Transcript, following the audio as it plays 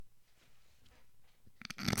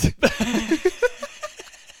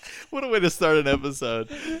What a way to start an episode.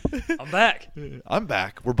 I'm back. I'm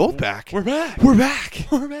back. We're both back. We're back. We're back.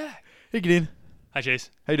 We're back. Hey, Gideon. Hi, Chase.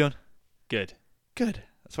 How you doing? Good. Good.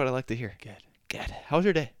 That's what I like to hear. Good. Good. How was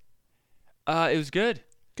your day? It was good.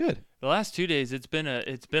 Good. The last 2 days, it's been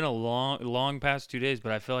a long past 2 days,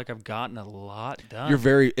 but I feel like I've gotten a lot done.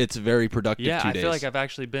 It's very productive 2 days. Yeah, I feel like I've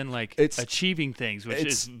actually been achieving things,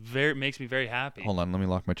 which makes me very happy. Hold on, let me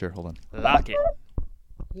lock my chair. Hold on. Lock it.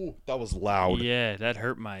 Ooh, that was loud. Yeah, that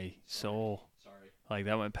hurt my soul. Sorry. Like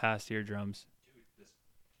that went past eardrums.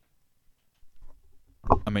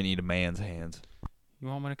 I may need a man's hands. You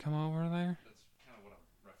want me to come over there? That's kind of what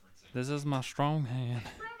I'm referencing. This is my strong hand.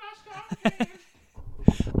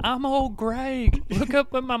 I'm old Greg. Look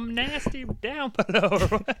up at my nasty down below or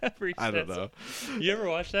whatever he I don't says. know. You ever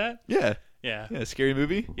watch that? Yeah. Yeah. Yeah, scary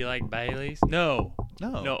movie? You like Bailey's? No.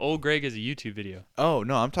 No. Old Greg is a YouTube video. Oh,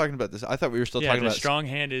 no, I'm talking about this. I thought we were still talking the about... strong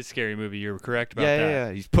hand is scary movie. You're correct about that.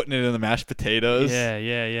 Yeah. He's putting it in the mashed potatoes.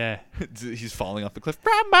 Yeah. He's falling off the cliff.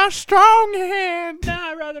 From my strong hand. Nah,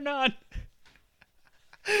 I'd rather not.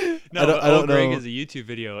 No, I don't Greg know. is a YouTube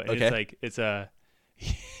video, and Okay. it's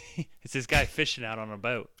this guy fishing out on a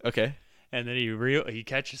boat, Okay. and then he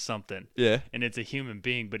catches something, Yeah. and it's a human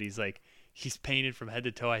being, but he's painted from head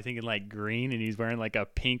to toe, I think in like green, and he's wearing like a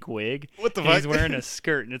pink wig. What the and fuck? He's wearing a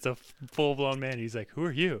skirt, and it's a full blown man. He's like, "Who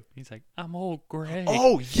are you?" He's like, "I'm old Greg."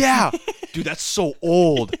 Oh, yeah. Dude, that's so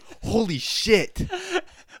old. Holy shit.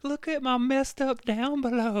 Look at my messed up down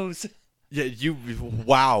belows. Yeah,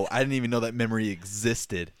 wow. I didn't even know that memory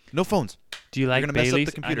existed. No phones. Do you like You're gonna mess up Bailey's?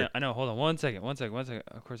 the computer. I know. Hold on. One second. Of course,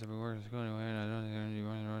 I've been working. It's going away, and I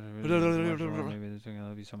don't. Maybe this thing. I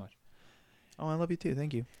love you so much. Oh, I love you too.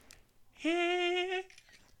 Thank you. I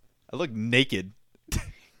look naked.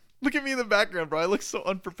 Look at me in the background, bro. I look so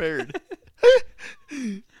unprepared.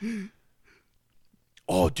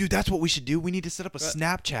 Oh, dude, that's what we should do. We need to set up a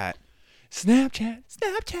Snapchat.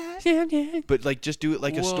 Snapchat. But like, just do it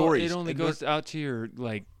like a story. It only goes out to your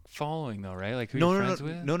like following though, right? Like who No, you're no, friends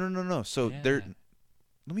no, with. no. So Yeah.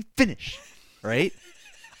 let me finish, right?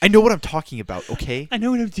 I know what I'm talking about. Okay. I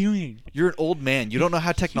know what I'm doing. You're an old man. You don't know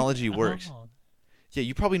how technology works. Yeah,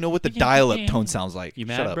 you probably know what the dial-up tone sounds like. You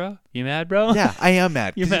Shut mad, up. bro? You mad, bro? Yeah, I am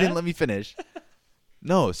mad You because you didn't mad? let me finish.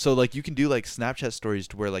 No, so like you can do like Snapchat stories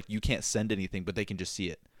to where like you can't send anything, but they can just see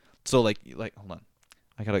it. So like hold on,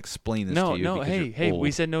 I gotta explain this to you. No. because you're Hey. old. We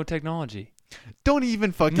said no technology. Don't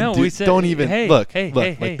even fucking. No, do, we said. don't even hey, look. Hey, look hey,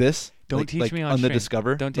 like hey. this. Don't like, teach like me on the stream.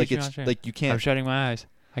 Discover. Don't like teach me it's on stream. like you I'm can't. shutting my eyes.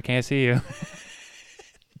 I can't see you.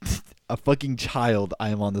 A fucking child. I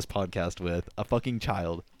am on this podcast with a fucking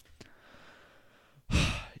child.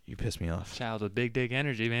 You piss me off. Child with big dick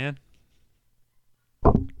energy, man.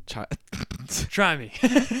 Child. Try me.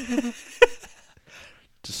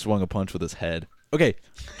 Just swung a punch with his head. Okay,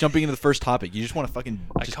 jumping into the first topic. You just want to fucking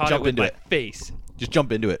I just caught jump it with into my it. face. Just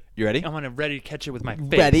jump into it. You ready? I'm ready to catch it with my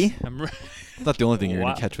face. Ready? I'm It's not the only thing you're Wow.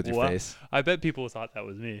 gonna catch with your Wow. face. I bet people thought that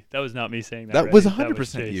was me. That was not me saying that. That ready. was That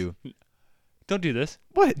 100% Chase. you. Don't do this.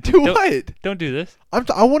 What? Do Don't- what? Don't do this.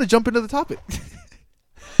 I want to jump into the topic.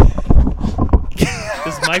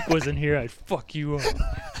 This mic wasn't here. I'd fuck you up.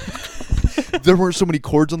 There weren't so many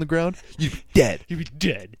cords on the ground. You'd be dead. You'd be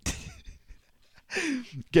dead.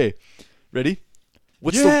 Okay, ready?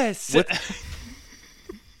 What's yes. The,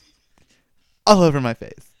 all over my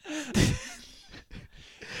face.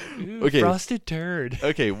 Ooh, Okay. Frosted turd.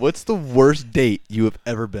 Okay, what's the worst date you have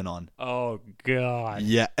ever been on? Oh God.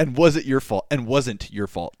 Yeah, and was it your fault? And wasn't your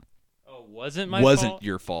fault? Oh, wasn't my wasn't fault?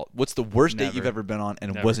 your fault. What's the worst date you've Never. ever been on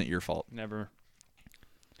and Never. wasn't your fault? Never.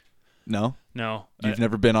 No? No. You've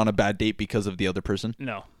never been on a bad date because of the other person?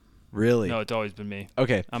 No. Really? No, it's always been me.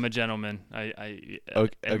 Okay. I'm a gentleman. Okay.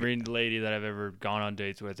 Every lady that I've ever gone on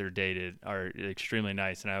dates with or dated are extremely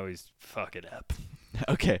nice, and I always fuck it up.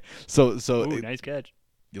 Okay. So Ooh, nice catch.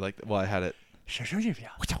 you like well, I had it.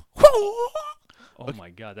 Oh my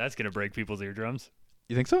God, that's gonna break people's eardrums.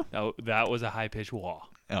 You think so? Oh, that was a high pitched wah.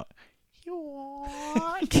 Oh.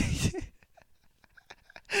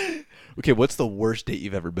 Okay, what's the worst date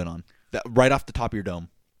you've ever been on? That right off the top of your dome.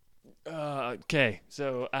 Okay,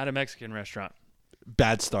 so at a Mexican restaurant.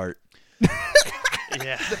 Bad start.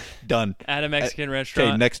 Yeah. Done. At a Mexican Okay,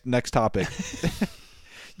 restaurant. next topic.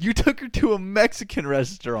 You took her to a Mexican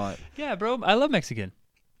restaurant. Yeah, bro. I love Mexican.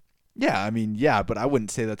 Yeah, I mean, yeah, but I wouldn't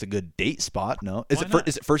say that's a good date spot. No, Why not?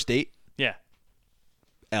 Is it first date? Yeah.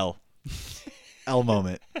 L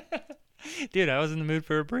moment. Dude, I was in the mood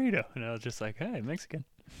for a burrito, and I was just like, hey, Mexican.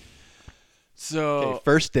 So Okay,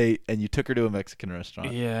 first date, and you took her to a Mexican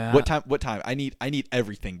restaurant. yeah. What time? I need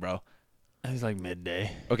everything, bro. It was like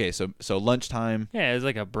midday. Okay, so lunchtime. Yeah, it was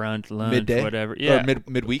like a brunch, lunch, Midday? whatever. Yeah. Or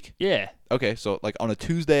midweek? Yeah. Okay, so like on a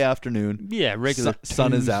Tuesday afternoon. Yeah, regular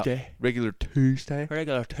sun is out. Tuesday. Regular Tuesday.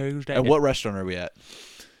 Regular Tuesday. And what restaurant are we at?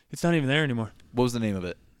 It's not even there anymore. What was the name of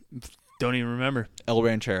it? Don't even remember. El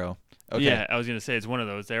Ranchero. Okay. Yeah, I was going to say it's one of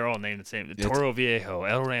those. They're all named the same. Toro Viejo,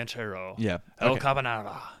 El Ranchero, Yeah. El Okay.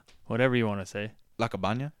 Cabanera, whatever you want to say. La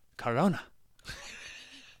Cabana? Corona.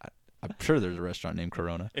 I'm sure there's a restaurant named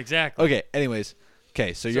Corona. Exactly. Okay, anyways.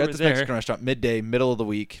 Okay, so you're at this Mexican restaurant, midday, middle of the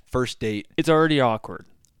week, first date. It's already awkward.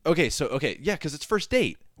 Okay, yeah, because it's first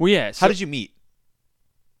date. Well, yeah. How did you meet?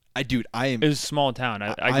 I am. It was a small town.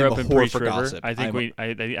 I I'm grew a up in whore Priest for River. gossip. I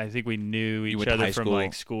think we knew You each went to other high from school?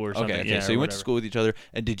 like school or something. Okay, Yeah, so you went to whatever. school with each other,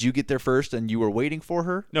 and did you get there first and you were waiting for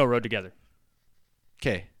her? No, rode together.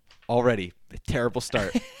 Okay, already. A terrible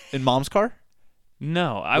start. In mom's car?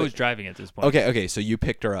 No, I was driving at this point. Okay, so you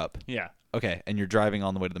picked her up. Yeah. Okay, and you're driving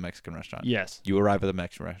on the way to the Mexican restaurant. Yes. You arrive at the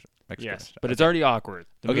Mexican restaurant. Yes, but it's already awkward.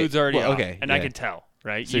 The mood's already well, off. okay, And yeah. I can tell,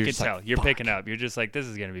 right? So you you're can just like, tell. You're fuck. picking up. You're just like, this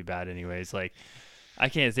is going to be bad anyways. Like, I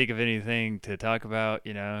can't think of anything to talk about,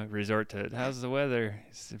 resort to, how's the weather?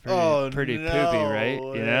 It's pretty poopy, right?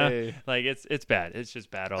 You know? Like, it's bad. It's just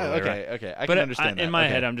bad all the way around. Okay. I But can understand that. in my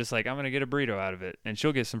Okay. head, I'm just like, I'm going to get a burrito out of it. And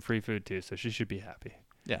she'll get some free food, too, so she should be happy.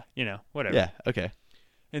 Yeah. Whatever. Yeah, okay.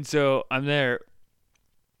 And so I'm there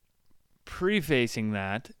prefacing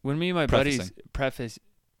that. When me and my buddies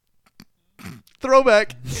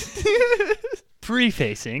Throwback.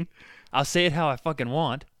 prefacing, I'll say it how I fucking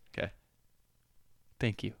want. Okay.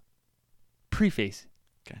 Thank you. Preface.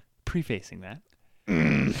 Okay. Prefacing that.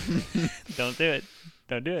 Don't do it.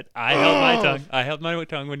 Don't do it. I held my tongue. I held my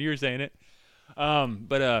tongue when you were saying it.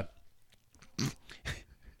 But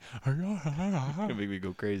Gonna make me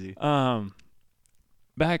go crazy.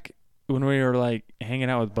 back when we were like hanging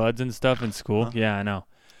out with buds and stuff in school. Huh? Yeah, I know.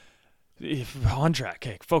 On track.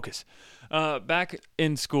 Okay, focus. Back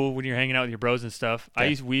in school when you're hanging out with your bros and stuff,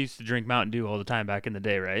 Okay. we used to drink Mountain Dew all the time back in the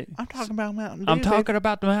day, right? I'm talking about Mountain Dew. I'm talking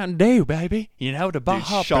about the Mountain Dew, baby. You know, the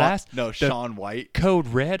Baja Blast, No, Sean White. Code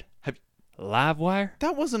Red, Have- Livewire.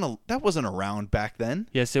 That wasn't around back then.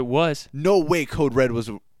 Yes, it was. No way Code Red was.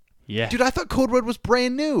 Yeah. Dude, I thought Code Red was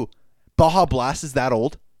brand new. Baja Blast is that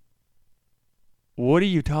old? What are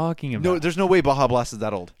you talking about? No, there's no way Baja Blast is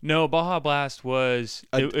that old. No, Baja Blast was.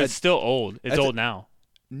 A- It's still old. It's old now.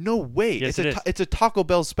 No way. Yes, It's a Taco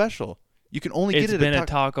Bell special. You can only It's get it been at a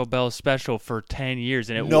Taco Bell special for 10 years,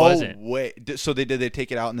 and it no wasn't. way. So did they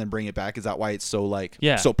take it out and then bring it back? Is that why it's so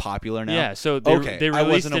Yeah. so popular now? Yeah, so they Okay, I released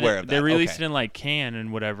wasn't it. aware of They that. released Okay. it in like can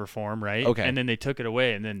and whatever form, right? Okay. And then they took it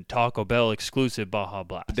away, and then Taco Bell exclusive Baja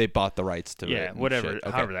Blast. They bought the rights to it. Yeah, and whatever, shit.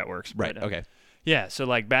 Okay. however that works. Right. But, Okay. Yeah, so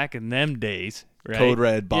like back in them days, right? Code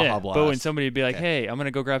Red, Baja yeah, Blast. But when somebody would be like, Okay. "Hey, I'm gonna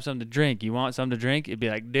go grab something to drink. You want something to drink?" It'd be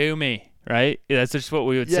like, "Do me," right? That's just what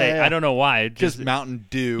we would say. Yeah. I don't know why. It Just Mountain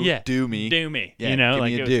Dew. yeah, Do me. do me. Yeah, You know, give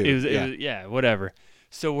like me a it, do. it was, Yeah. yeah, whatever.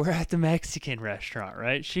 So we're at the Mexican restaurant,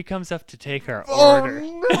 right? She comes up to take our Oh order.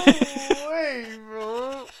 no way,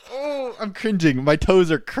 bro! Oh, I'm cringing. My toes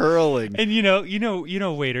are curling. And you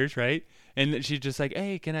know waiters, right? And she's just like,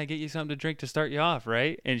 "Hey, can I get you something to drink to start you off?"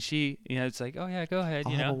 Right? And she, it's like, "Oh yeah, go ahead."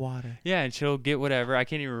 I'll You have know, a water. yeah, and she'll get whatever. I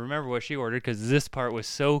can't even remember what she ordered because this part was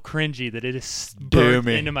so cringy that it is Do burned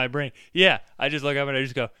me. into my brain. Yeah, I just look up and I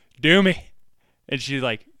just go, "Do me," and she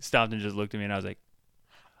like stopped and just looked at me, and I was like,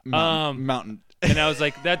 Mountain. and I was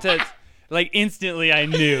like, "That's it." Like instantly, I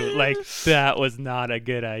knew like that was not a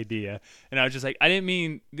good idea, and I was just like, I didn't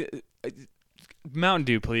mean. Mountain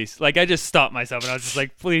Dew, please. Like, I just stopped myself, and I was just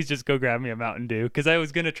like, please just go grab me a Mountain Dew. Because I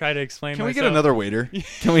was going to try to explain Can we myself. get another waiter?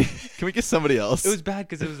 Can we get somebody else? It was bad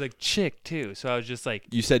because it was like chick, too. So I was just like.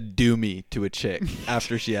 You said "do me" to a chick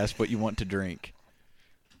after she asked what you want to drink.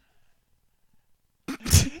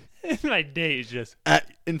 My day is just.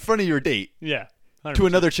 In front of your date Yeah. 100%. to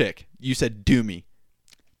another chick, you said "do me."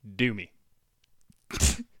 Do me.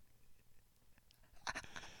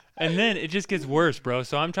 And then it just gets worse, bro.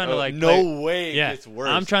 So I'm trying to like. no way. Yeah, It gets worse.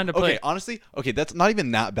 I'm trying to play. Okay, honestly, that's not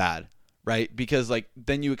even that bad, right? Because like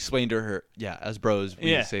then you explain to her, yeah, as bros,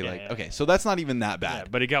 we Yeah, say yeah, like, yeah. okay, so that's not even that Yeah,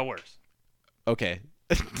 bad. but it got worse. Okay,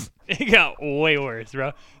 It got way worse,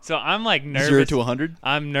 bro. So I'm like nervous. 0 to 100.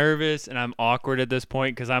 I'm nervous and I'm awkward at this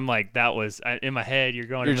point because I'm like, that was in my head. You're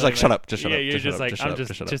going. You're just really like, shut up, just shut yeah, up. you're just just shut up, like, shut I'm up,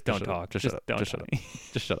 just, shut up, just don't shut up, talk. just Just shut up, don't just talk. shut up,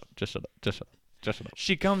 just shut up, just shut up, just shut up, just shut up.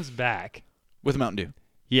 She comes back. With Mountain Dew.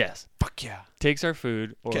 Yes. Fuck yeah. Takes our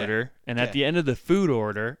food 'Kay. order, and at 'Kay. the end of the food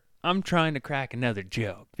order, I'm trying to crack another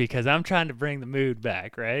joke because I'm trying to bring the mood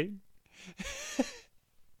back, right?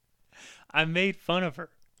 I made fun of her,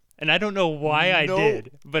 and I don't know why I No.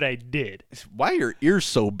 did, but I did. Why are your ears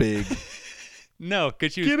so big? No,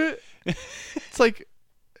 because she was, Get it? It's like,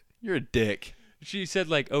 you're a dick. She said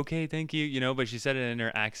like, okay, thank you, but she said it in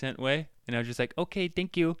her accent way. And I was just like, okay,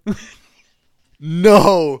 thank you.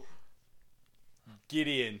 No.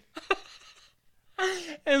 Gideon.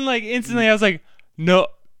 And like instantly I was like, no.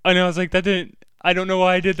 And I was like, I don't know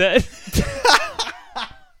why I did that.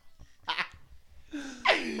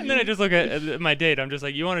 And then I just look at my date. I'm just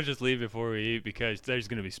like, you want to just leave before we eat because there's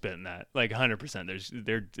going to be spit in that. Like 100%.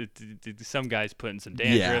 There's some guys putting some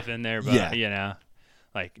dandruff in there, but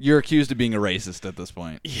like you're accused of being a racist at this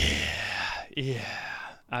point. Yeah.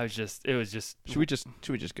 It was just. Should we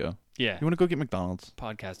just go? Yeah. You want to go get McDonald's?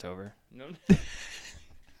 Podcast over. No.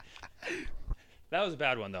 That was a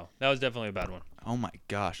bad one though. That was definitely a bad one. Oh my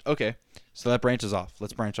gosh. Okay. So that branches off.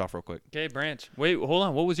 Let's branch off real quick. Okay, branch. Wait, hold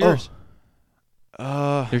on. What was yours?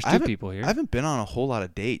 There's two people here. I haven't been on a whole lot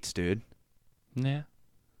of dates, dude. Yeah. I'm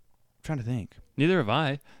trying to think. Neither have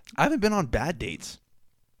I. I haven't been on bad dates.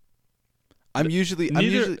 I'm usually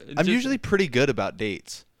pretty good about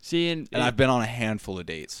dates. See, and I've been on a handful of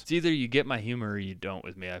dates. It's either you get my humor or you don't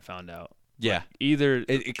with me, I found out. Yeah. Like, either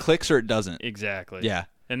it clicks or it doesn't. Exactly. Yeah.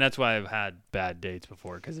 And that's why I've had bad dates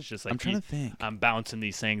before, because it's just like I'm trying to think. I'm bouncing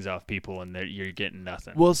these things off people, and you're getting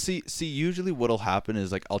nothing. Well, see, usually what'll happen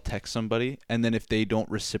is like I'll text somebody, and then if they don't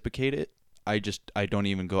reciprocate it, I don't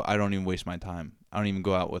even waste my time. I don't even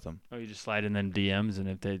go out with them. Oh, you just slide in them DMs, and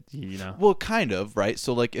if they, Well, kind of, right?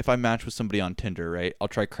 So like if I match with somebody on Tinder, right? I'll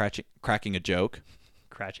try cracking a joke.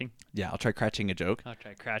 Cratching? Yeah, I'll try cracking a joke. I'll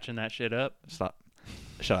try cratching that shit up. Stop.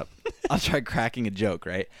 Shut up. I'll try cracking a joke,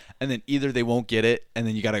 right? And then either they won't get it, and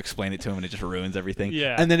then you got to explain it to them, and it just ruins everything.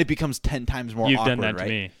 Yeah. And then it becomes 10 times more You've awkward, done that right? to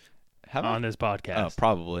me on this podcast. Oh,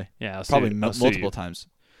 probably. Yeah, multiple times.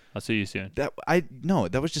 I'll see you soon. That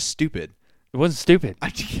was just stupid. It wasn't stupid.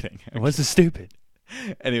 I'm just kidding. It wasn't stupid.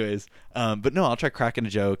 Anyways, but no, I'll try cracking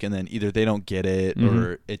a joke, and then either they don't get it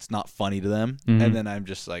or it's not funny to them, and then I'm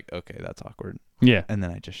just like, okay, that's awkward. Yeah. And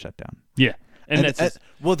then I just shut down. Yeah. And then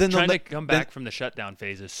trying to come back from the shutdown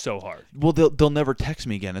phase is so hard. Well, they'll never text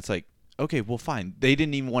me again. It's like, okay, well, fine. They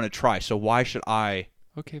didn't even want to try, so why should I?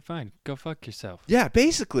 Okay, fine. Go fuck yourself. Yeah,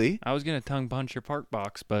 basically. I was gonna tongue punch your park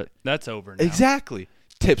box, but that's over now. Exactly.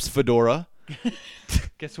 Tips, Fedora.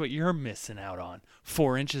 Guess what you're missing out on?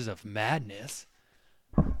 4 inches of madness.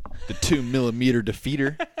 The 2mm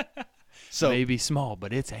defeater. So maybe small,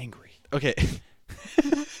 but it's angry. Okay.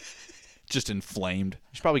 Just inflamed.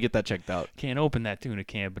 You should probably get that checked out. Can't open that tuna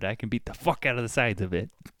can, but I can beat the fuck out of the sides of it.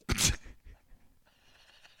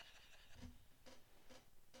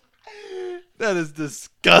 That is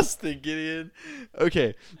disgusting, Gideon.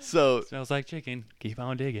 Okay, so smells like chicken. Keep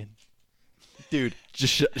on digging. Dude,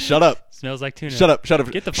 just shut up. Smells like tuna. Shut up.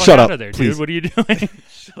 Get the fuck out of there, please. dude. What are you doing?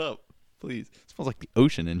 Shut up, please. It smells like the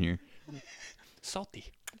ocean in here. Salty.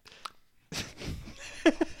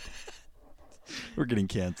 We're getting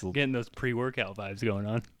canceled. Getting those pre-workout vibes going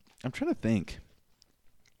on. I'm trying to think.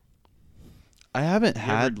 I haven't You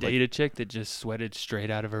had ever date a chick that just sweated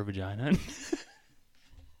straight out of her vagina?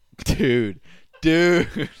 Dude.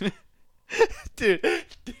 Dude. Okay,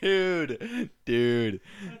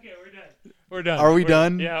 we're done. Are we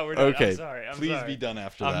done? Yeah, we're done. Okay. I'm sorry. Please be done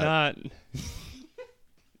after that. I'm not.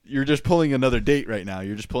 You're just pulling another date right now.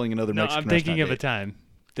 You're just pulling another No, Mexican I'm thinking restaurant of a date. time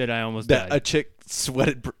that I almost That died. a chick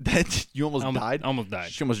sweated. That you almost died. Almost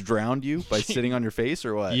died. She almost drowned you by sitting on your face,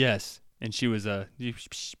 or what? Yes, and she was Okay,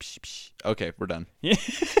 we're done. Yeah.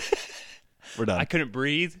 We're done. I couldn't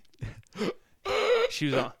breathe. She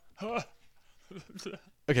was on.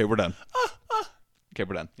 Okay, we're done. Okay,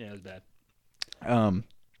 we're done. Yeah, it was bad. I'm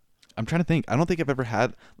trying to think. I don't think I've ever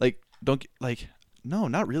had no,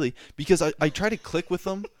 not really, because I try to click with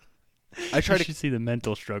them. I try You to should see the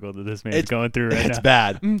mental struggle that this man is going through right It's now.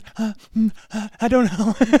 bad. I don't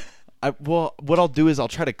know. What I'll do is I'll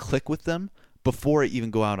try to click with them before I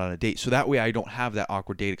even go out on a date, so that way I don't have that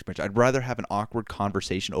awkward date experience. I'd rather have an awkward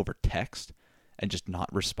conversation over text and just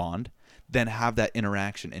not respond than have that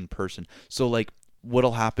interaction in person. So like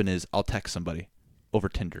what'll happen is I'll text somebody over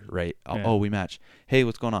Tinder, right? Oh, we match. Hey,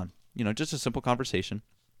 what's going on? Just a simple conversation.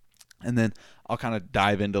 And then I'll kind of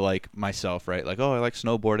dive into like myself, right? Like, oh, I like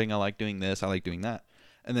snowboarding. I like doing this. I like doing that.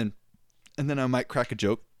 And then I might crack a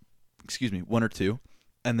joke, one or two.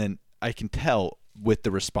 And then I can tell with the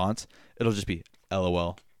response, it'll just be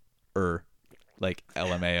LOL or like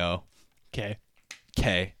LMAO. K.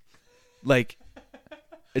 Like,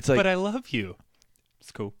 it's like. But I love you.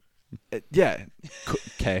 It's cool. Yeah.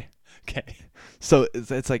 K. So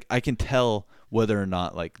it's like I can tell whether or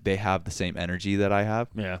not like they have the same energy that I have.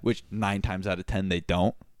 Yeah. Which 9 times out of 10 they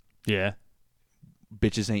don't. Yeah.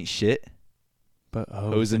 Bitches ain't shit. But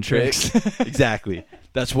Hoes and tricks. Exactly.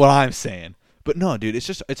 That's what I'm saying. But no, dude,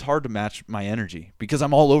 it's hard to match my energy because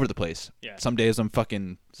I'm all over the place. Yeah. Some days I'm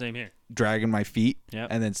fucking Same here. dragging my feet, Yep.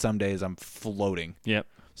 and then some days I'm floating. Yep.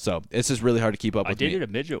 So it's just really hard to keep up I with me. dated a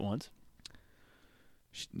midget once.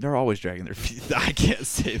 They're always dragging their feet. I can't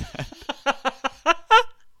say that.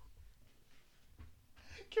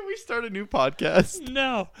 Can we start a new podcast?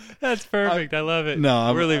 No, that's perfect. I love it.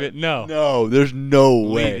 No, we're leaving it. No, No, there's no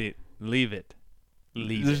way. Leave it.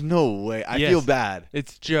 There's no way. I Yes. feel bad.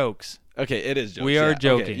 It's jokes. Okay, it is jokes. We are yeah. Okay,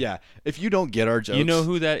 joking. yeah. If you don't get our jokes, You know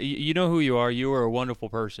who you are. You are a wonderful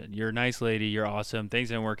person. You're a nice lady. You're awesome. Things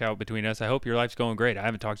didn't work out between us. I hope your life's going great. I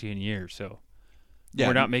haven't talked to you in years, so yeah,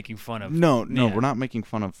 we're not making fun of. No, Yeah. we're not making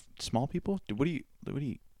fun of small people. Dude, what do you?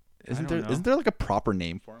 Isn't don't know. there like a proper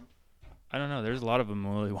name for them? I don't know. There's a lot of them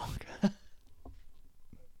in Willy Wonka.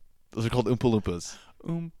 Those are called Oompa Loompas.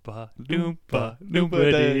 Oompa doompa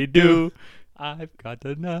doompa dee doo. I've got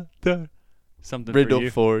another something Riddle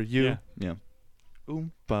for you. Yeah.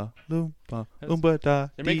 Oompa Loompa That's- Oompa da.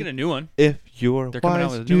 They're making a new one. If you're They're coming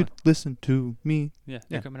out wise, with a new you'd listen to me. Yeah,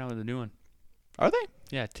 they're Yeah. coming out with a new one. Are they?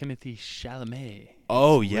 Yeah, Timothy Chalamet.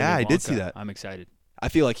 Oh Willy yeah, I did see Wonka. that. I'm excited. I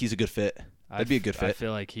feel like he's a good fit. That'd be a good I fit.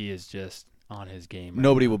 feel like he is just on his game. Right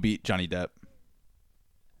Nobody now. will beat Johnny Depp.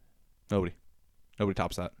 Nobody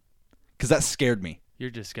tops that. Because that scared me. You're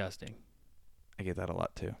disgusting. I get that a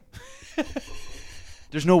lot too.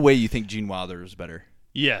 There's no way you think Gene Wilder was better.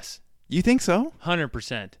 Yes, You think so?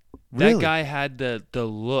 100%. Really? That guy had the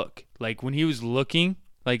look. Like when he was looking,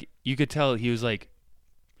 like you could tell he was like.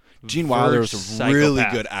 Gene Wilder was a really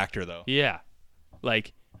psychopath. good actor, though. Yeah,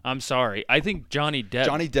 like I'm sorry. I think Johnny Depp.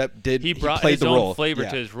 Johnny Depp did. He brought played his the own role. flavor Yeah.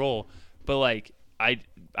 to his role, but like I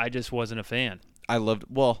just wasn't a fan. I loved.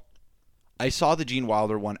 Well, I saw the Gene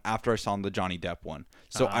Wilder one after I saw the Johnny Depp one,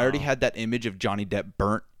 so I already Oh. had that image of Johnny Depp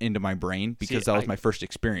burnt into my brain because See, that was my first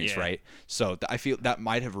experience, yeah. right? So I feel that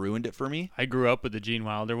might have ruined it for me. I grew up with the Gene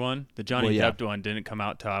Wilder one. The Johnny Well, yeah. Depp one didn't come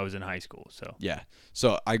out till I was in high school. So Yeah.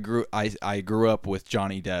 So I grew up with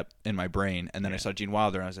Johnny Depp in my brain, and then I Yeah. saw Gene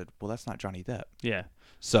Wilder, and I said, "Well, that's not Johnny Depp." yeah,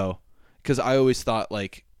 So, because I always thought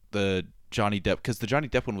like the Johnny Depp, because the Johnny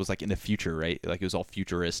Depp one was like in the future, right? Like it was all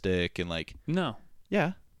futuristic and like no,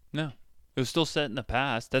 yeah. it was still set in the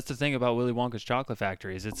past. That's the thing about Willy Wonka's Chocolate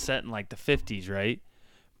Factory is it's set in like the 50s, right?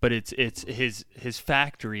 But it's his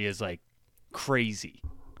factory is like crazy.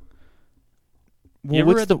 Well, You ever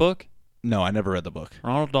what's read the book? No, I never read the book.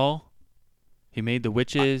 Ronald Dahl. He made The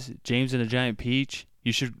Witches, James and the Giant Peach.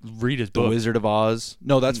 You should read his The book. Wizard of Oz.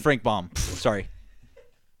 No, that's Frank Baum. Sorry.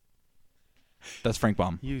 That's Frank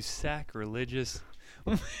Baum. You sacrilegious.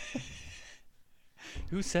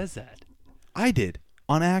 Who says that? I did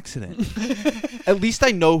on accident. At least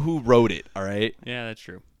I know who wrote it, all right? Yeah, that's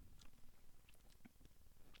true.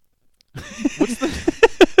 What's the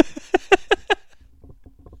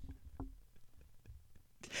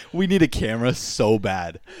We need a camera so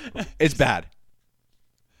bad. It's bad.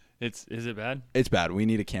 Is it bad? It's bad. We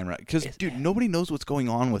need a camera cuz It's dude, nobody knows what's going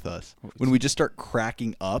on with us. When we just start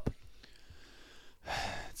cracking up.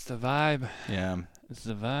 It's the vibe. Yeah. It's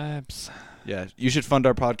the vibes. Yeah, you should fund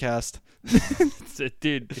our podcast.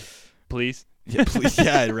 Dude, please. Yeah, please.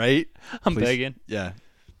 Yeah, right? I'm Please. begging. Yeah.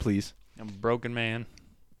 Please. I'm a broken man.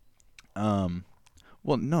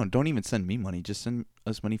 Well, no, don't even send me money. Just send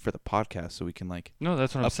us money for the podcast so we can like No,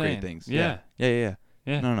 that's what I'm upgrade saying. things. Yeah. Yeah.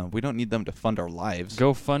 Yeah. No, we don't need them to fund our lives.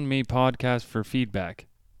 GoFundMe podcast for feedback.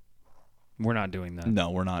 We're not doing that. No,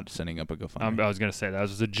 we're not setting up a GoFundMe. I was gonna say that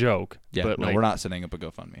was a joke. Yeah, but no, like, we're not setting up a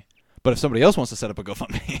GoFundMe. But if somebody else wants to set up a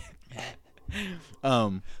GoFundMe,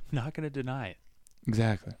 not gonna deny it.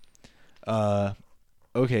 exactly.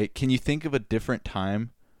 Okay, can you think of a different time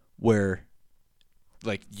where,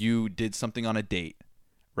 like, you did something on a date,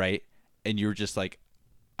 right? And you're just like,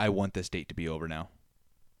 I want this date to be over now.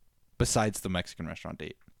 Besides the Mexican restaurant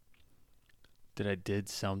date, That I did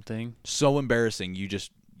something? so embarrassing. You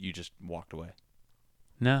just walked away.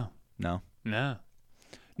 No. No.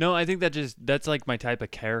 No, I think that's like my type of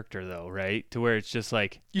character though, right? To where it's just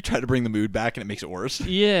like You try to bring the mood back and it makes it worse.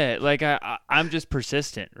 yeah, like I'm just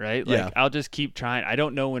persistent, right? Like Yeah. I'll just keep trying. I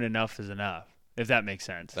don't know when enough is enough, if that makes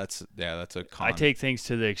sense. That's a con. I take things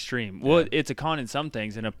to the extreme. Well, Yeah. it's a con in some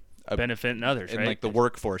things and a benefit in others, in right? like the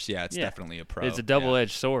workforce. Yeah, it's Yeah. definitely a pro. It's a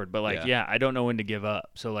double-edged sword, but like, Yeah. yeah, I don't know when to give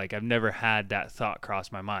up. So like, I've never had that thought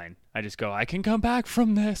cross my mind. I just go, I can come back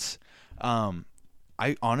from this.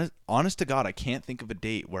 I honest to God, I can't think of a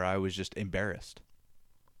date where I was just embarrassed.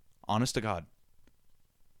 Honest to God,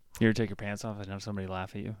 You ever take your pants off and have somebody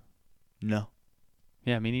laugh at you? no,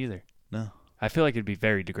 Yeah, me neither. no, I feel like it'd be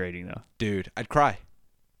very degrading though. dude, I'd cry.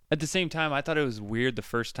 At the same time, I thought it was weird the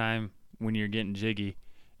first time when you're getting jiggy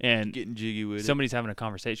and Getting jiggy with somebody's having a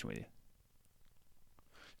conversation with you.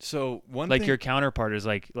 So one Like thing, your counterpart is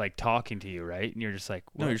like talking to you, right? And you're just like,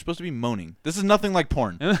 no, what? you're supposed to be moaning. This is nothing like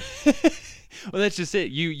porn. Well, that's just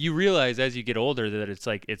it. You realize as you get older that it's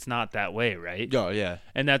like it's not that way, right? Oh yeah.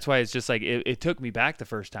 And that's why it's just like it took me back the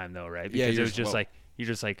first time though, right? Yeah, Because it you're was just, just whoa. like you're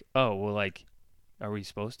just like, oh well, like, are we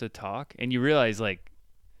supposed to talk? And you realize like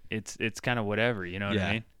it's kind of whatever, you know what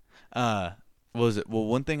I mean? What was it? Well,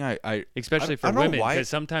 one thing I Especially I for don't know women, why- because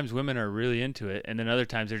sometimes women are really into it, and then other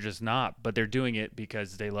times they're just not, but they're doing it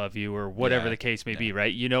because they love you or whatever Yeah, the case may yeah. be,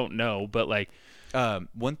 right? You don't know, but like,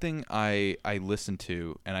 one thing I listen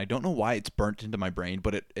to, and I don't know why it's burnt into my brain,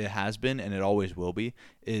 but it has been and it always will be,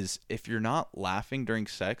 is if you're not laughing during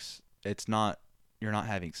sex, you're not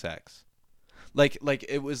having sex. Like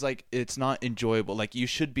it was like it's not enjoyable. Like you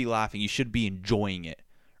should be laughing, you should be enjoying it,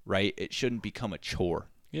 right? It shouldn't become a chore.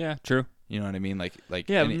 yeah, true. You know what I mean? Like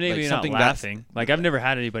Yeah, any- maybe like not something that's- laughing. Like I've never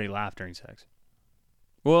had anybody laugh during sex.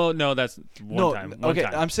 Well, no, that's one time. One okay.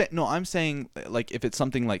 time. I'm saying like if it's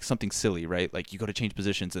something like something silly, right? Like you go to change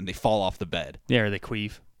positions and they fall off the bed, Yeah, or they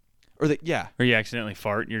queef. or yeah, Or you accidentally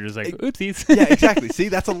fart and you're just like, oopsies. yeah, exactly. See,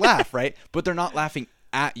 that's a laugh, right? But they're not laughing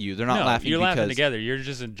at you. They're not No, laughing. you're because laughing together. You're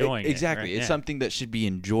just enjoying it. Exactly. Right? It's Yeah. something that should be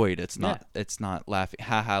enjoyed. It's not. It's not laughing.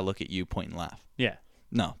 Ha ha. Look at you. Point and laugh. Yeah.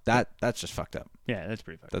 No, that's just fucked up. Yeah, that's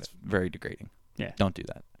pretty fucked That's up. very degrading. Yeah. Don't do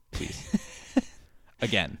that, please.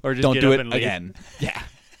 Again. Or just don't get do up it and leave. again. Yeah.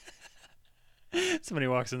 Somebody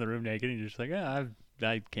walks in the room naked and you're just like, I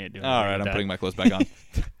can't do it. All right. I'm putting my clothes back on.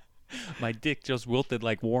 My dick just wilted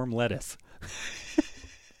like warm lettuce.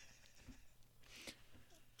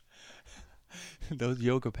 Those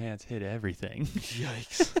yoga pants hit everything.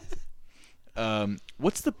 Yikes.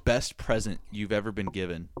 What's the best present you've ever been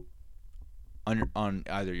given? On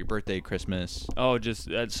either your birthday, Christmas, Oh, just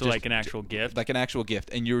like an actual gift. like an actual gift,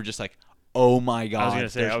 and you were just like, "Oh my god!" I was gonna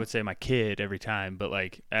say there's- I would say my kid every time, but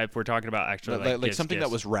like if we're talking about actually like gifts, something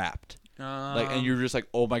that was wrapped, like, and you're just like,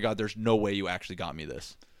 "Oh my god!" There's no way you actually got me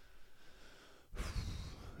this.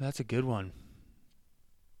 That's a good one.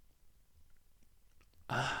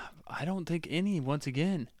 I don't think any. Once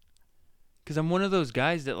again, because I'm one of those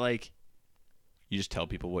guys that like. You just tell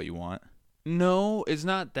people what you want. No, it's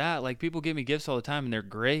not that. Like people give me gifts all the time and they're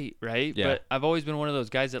great, right? Yeah. But I've always been one of those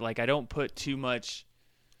guys that like I don't put too much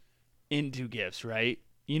into gifts, right?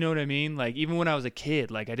 You know what I mean? Like even when I was a kid,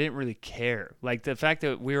 like I didn't really care. Like the fact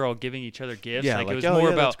that we were all giving each other gifts, Yeah, like like, it was oh, more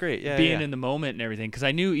yeah, that's about great. Yeah, being yeah. in the moment and everything. Because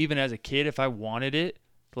I knew even as a kid, if I wanted it,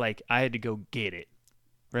 like I had to go get it,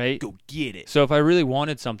 right? Go get it. So if I really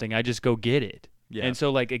wanted something, I just go get it. Yeah. And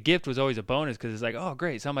so like a gift was always a bonus because it's like, oh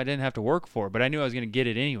great, something I didn't have to work for, but I knew I was gonna get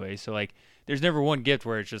it anyway. So like, there's never one gift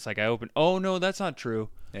where it's just like I open. Oh no, that's not true.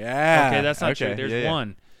 Yeah. Okay, that's not true. Okay, There's yeah, yeah.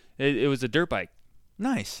 one. It was a dirt bike.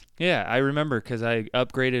 Nice. Yeah, I remember because I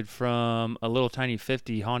upgraded from a little tiny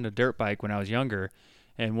 50 Honda dirt bike when I was younger,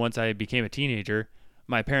 and once I became a teenager,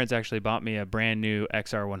 my parents actually bought me a brand new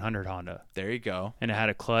XR100 Honda. There you go. And it had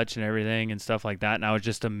a clutch and everything and stuff like that. And I was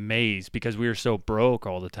just amazed because we were so broke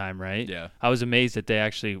all the time, right? Yeah. I was amazed that they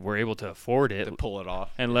actually were able to afford it To pull it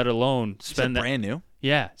off. and let alone You said spend that. brand new.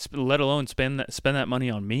 Yeah, let alone spend that money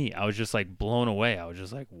on me. I was just like blown away. I was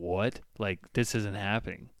just like, what? Like this isn't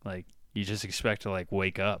happening. Like you just expect to like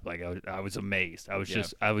wake up. Like I was amazed. I was Yeah.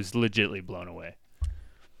 I was legitly blown away.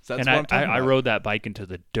 So that's And what I'm talking I about. rode that bike into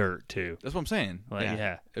the dirt too. That's what I'm saying. Like,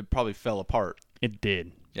 yeah. It probably fell apart. It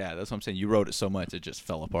did. Yeah, that's what I'm saying. You rode it so much it just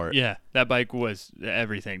fell apart. Yeah, that bike was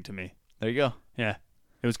everything to me. There you go. Yeah,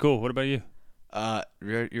 it was cool. What about you?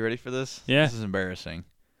 You ready for this? Yeah. This is embarrassing.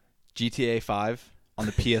 GTA 5 on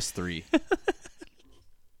the PS3.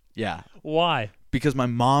 Yeah, Why? because my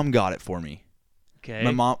mom got it for me. Okay.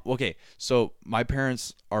 My mom. Okay, so my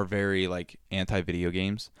parents are very like anti-video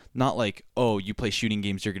games. Not like, oh, you play shooting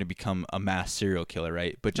games, you're gonna become a mass serial killer,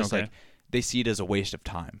 right? But just Okay. like they see it as a waste of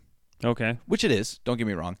time, Okay. which it is. Don't get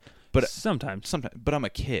me wrong. But Sometimes. but I'm a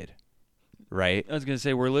kid, right? I was gonna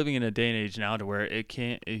say we're living in a day and age now to where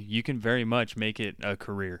you can very much make it a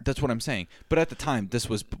career. That's what I'm saying. But at the time, this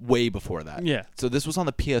was way before that. Yeah. So this was on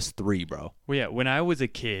the PS3, bro. Well, yeah. When I was a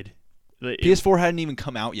kid, PS4 hadn't even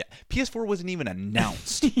come out yet. PS4 wasn't even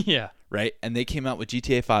announced, yeah. right? And they came out with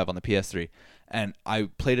GTA 5 on the PS3. And I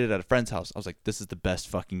played it at a friend's house. I was like, this is the best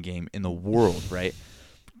fucking game in the world, right?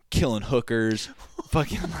 Killing hookers,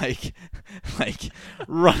 fucking like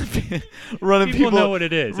running people know what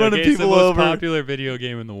it is. running Okay, it's the people most over. popular video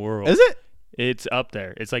game in the world. Is it? It's up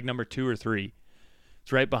there. It's like number 2 or 3.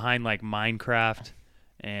 It's right behind like Minecraft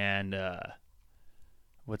and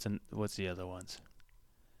what's the other ones?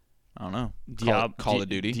 I don't know. Diab- Call of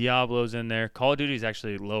Duty. Diablo's in there. Call of Duty is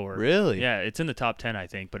actually lower. Really? Yeah, it's in the top 10, I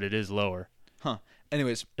think, but it is lower. Huh.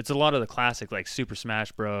 Anyways, It's a lot of the classic like Super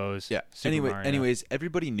Smash Bros. yeah. Super Mario. Anyways,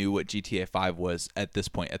 everybody knew what GTA 5 was at this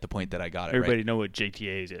point. At the point that I got it, Everybody right? know what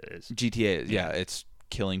GTA is. GTA, yeah, it's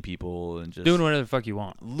killing people and just Doing whatever the fuck you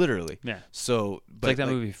want. literally. Yeah. So, It's but like that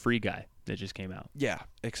movie Free Guy that just came out. Yeah,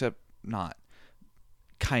 except not.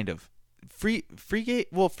 Kind of. Free guy.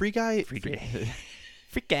 Well, free guy. Free Guy.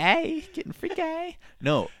 Free guy. Getting free guy.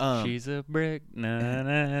 No. She's a brick. Na,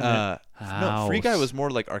 na, na. No. Free guy House. was more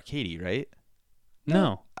like arcadey, right?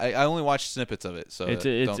 No. I only watched snippets of it, so It's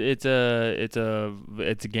don't-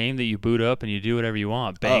 a game that you boot up and you do whatever you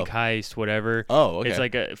want. Bank heist, whatever. Oh, okay. It's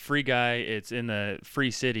like a Free Guy. It's in the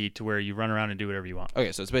free city to where you run around and do whatever you want.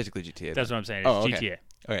 Okay, so it's basically GTA. That's then. what I'm saying. It's Oh, okay. GTA.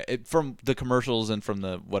 Okay, from the commercials and from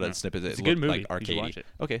the what Yeah. snippets, It's it a good looked movie. like You should arcadey. watch it.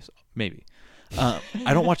 Okay, so maybe.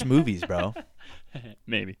 I don't watch movies, bro.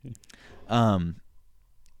 Maybe.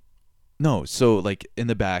 No, so like in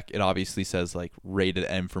the back, it obviously says like rated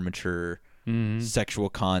M for mature, Mm-hmm. sexual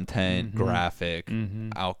content, Mhm. graphic, Mm-hmm.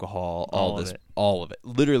 alcohol, All all of this, it. all of it.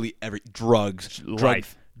 Literally every drugs,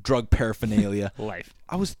 Life. drug paraphernalia. Life.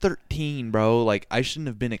 I was 13, bro. Like I shouldn't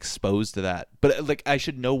have been exposed to that. But like I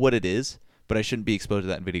should know what it is, but I shouldn't be exposed to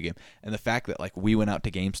that in video game. And the fact that like we went out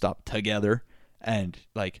to GameStop together and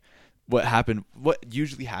like what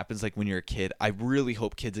usually happens like when you're a kid, I really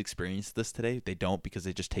hope kids experience this today. They don't because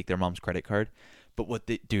they just take their mom's credit card. But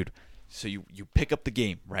so you pick up the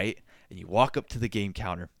game, right? And you walk up to the game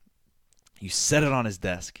counter. You set it on his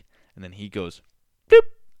desk, and then he goes, boop.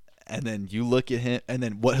 And then you look at him, and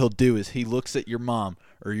then what he'll do is he looks at your mom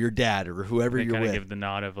or your dad or whoever They you're kind of with. give the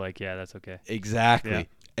nod of like, yeah, that's okay. Exactly. Yeah.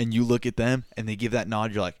 And you look at them, and they give that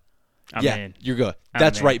nod. You're like, I'm yeah, in. you're good. I'm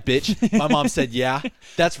That's in. right, bitch. My mom said, yeah,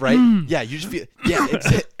 that's right. Yeah, you just feel, yeah,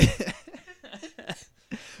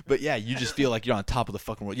 but yeah, you just feel like you're on top of the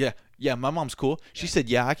fucking world. Yeah, my mom's cool. She said,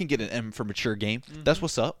 yeah, I can get an M for mature game. That's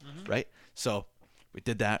what's up, right? So we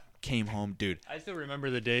did that, came home, dude. I still remember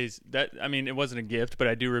the days that, I mean, it wasn't a gift, but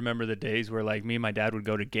I do remember the days where like me and my dad would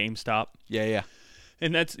go to GameStop. Yeah.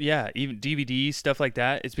 And that's, yeah, even DVDs, stuff like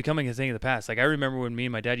that. It's becoming a thing of the past. Like, I remember when me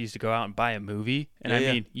and my dad used to go out and buy a movie. And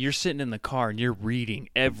Yeah. mean, you're sitting in the car and you're reading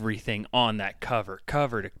everything on that cover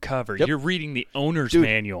to cover. Yep. You're reading the owner's Dude.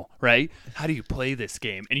 manual, right? How do you play this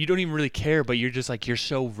game? And you don't even really care, but you're just like, you're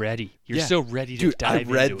so ready. You're Yeah. so ready to Dude, dive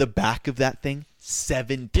I read into the it. back of that thing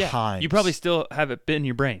 7 times. You probably still have it in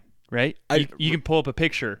your brain, right? I- You can pull up a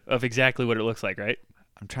picture of exactly what it looks like, right?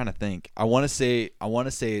 I'm trying to think. I want to say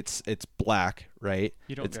it's black, right?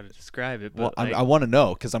 You don't got to describe it, Well, but like, I want to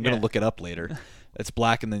know because I'm gonna Yeah. look it up later. It's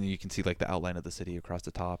black, and then you can see like the outline of the city across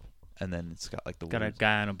the top, and then it's got like the got a words.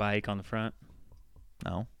 guy on a bike on the front.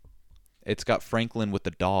 No, it's got Franklin with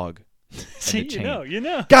the dog. See, the chain. you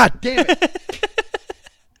know. God damn it!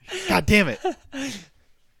 God damn it!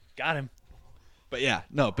 Got him. But yeah,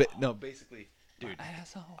 basically, dude,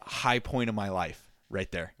 high point of my life right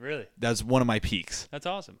there. Really? That's one of my peaks. That's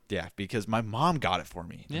awesome. Yeah, because my mom got it for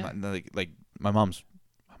me. Yeah. Like my mom's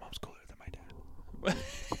cooler than my dad.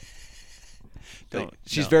 Don't.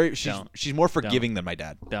 She's more forgiving than my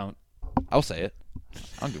dad. Don't. I'll say it.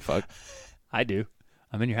 I don't give a fuck. I do.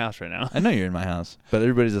 I'm in your house right now. I know you're in my house, but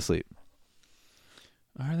everybody's asleep.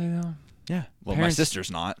 Are they though? Yeah. Well, Parents- my sister's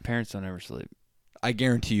not. Parents don't ever sleep. I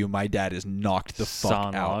guarantee you, my dad is knocked the fuck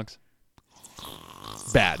Sawing out. logs.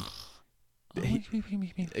 Bad.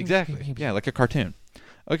 Exactly. Yeah, like a cartoon.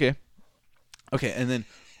 Okay, and then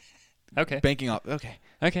Okay. banking off. Okay.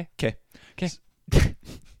 Okay.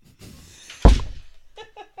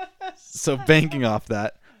 So banking off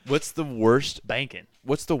that, what's the worst Banking.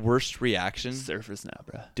 reaction? Surface now,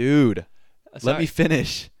 bro. Dude, let Sorry. me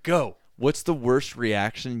finish. Go. What's the worst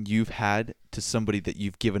reaction you've had to somebody that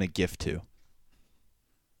you've given a gift to?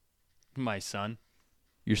 My son.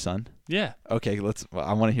 Your son? Yeah. Okay,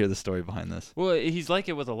 I want to hear the story behind this. Well, he's like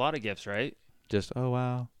it with a lot of gifts, right? Just, oh,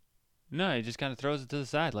 wow. No, he just kind of throws it to the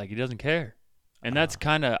side like he doesn't care. And that's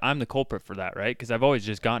kind of, I'm the culprit for that, right? Because I've always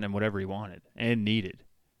just gotten him whatever he wanted and needed.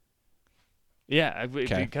 Yeah,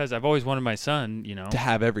 because I've always wanted my son, To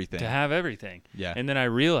have everything. to have everything. Yeah. And then I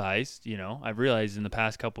realized, I've realized in the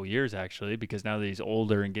past couple years actually, because now that he's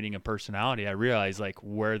older and getting a personality, I realize like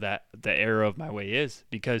where the error of my way is,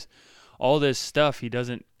 because all this stuff it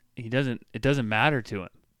doesn't matter to him.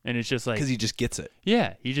 And it's just like, Because he just gets it.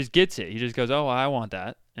 yeah, he just gets it. He just goes, oh, I want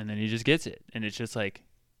that. And then he just gets it. And it's just like,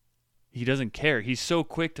 he doesn't care. He's so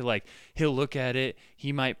quick to like, he'll look at it.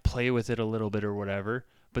 He might play with it a little bit or whatever,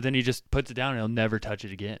 but then he just puts it down and he'll never touch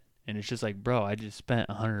it again. And it's just like, bro, I just spent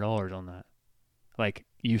 $100 on that. Like,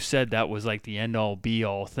 you said that was like the end all be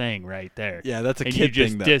all thing right there. Yeah, that's a And kid you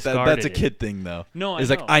thing, just though. That's a discarded kid thing, though. No, I It's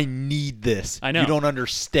know. like, I need this. I know. You don't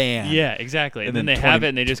understand. Yeah, exactly. And then they 20 have it,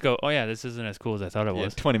 and they just go, "Oh yeah, this isn't as cool as I thought it Yeah,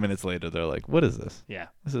 was." 20 minutes later, they're like, what is this? Yeah.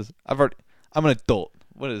 I'm an adult.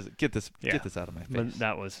 What is it? Get this Yeah. out of my But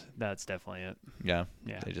face. that's definitely it. Yeah.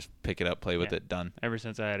 Yeah. They just pick it up, play with Yeah. it, done. Ever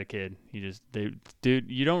since I had a kid,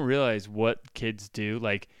 dude, you don't realize what kids do.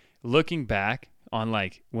 Like looking back on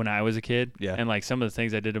like when I was a kid, Yeah. and like some of the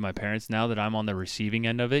things I did to my parents. Now that I'm on the receiving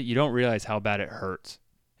end of it, you don't realize how bad it hurts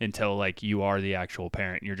until like you are the actual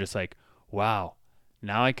parent. You're just like, wow,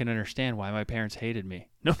 now I can understand why my parents hated me.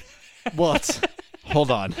 No, What?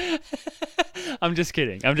 Hold on. I'm just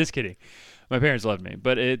kidding. My parents loved me,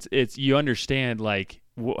 but it's you understand like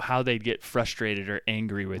how they'd get frustrated or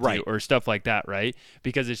angry with Right. you or stuff like that, right?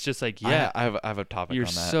 Because it's just like, yeah, I have a topic you're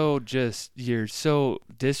on that. you're so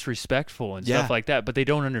disrespectful and Yeah. stuff like that, but they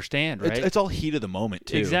don't understand, right? It's all heat of the moment,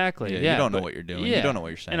 too. Exactly. Yeah, Yeah, you don't know but- what you're doing. yeah. You don't know what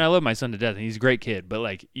you're saying. And I love my son to death, and he's a great kid, but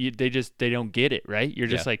like they don't get it, right? You're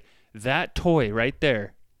just Yeah. like that toy right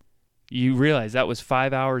there. You realize that was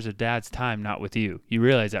 5 hours of dad's time not with you. You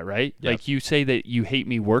realize that, right? Yep. Like you say that you hate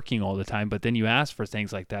me working all the time, but then you ask for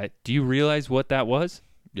things like that. Do you realize what that was?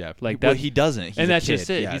 Yeah. Like well, that- he doesn't. He's and a that's kid. just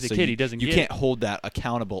it. Yeah, He's a so kid. He doesn't You get can't it. hold that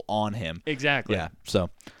accountable on him. Exactly. Yeah. So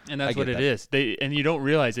And I that's get what it that. is. And you don't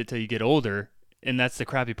realize it till you get older. And that's the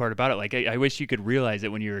crappy part about it. Like I wish you could realize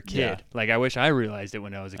it when you were a kid. Yeah. Like I wish I realized it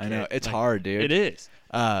when I was a kid. I know. It's Like, hard, dude. It is.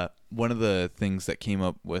 One of the things that came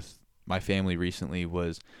up with my family recently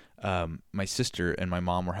was my sister and my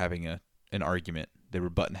mom were having an argument. They were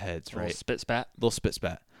butting heads, Little right? spit spat. Little spit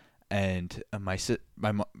spat. And my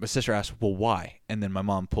sister asked, well, why? And then my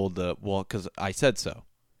mom pulled well, because I said so.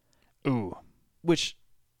 Ooh, Which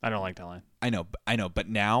I don't like that line. I know. But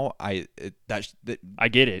now I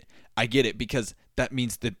get it. I get it, because that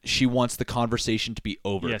means that she wants the conversation to be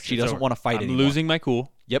over. Yes, She it's doesn't over. want to fight I'm anymore. losing my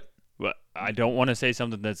cool. Yep. But I don't want to say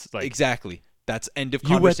something that's like Exactly. That's end of you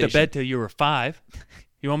wet conversation. the bed till you were 5.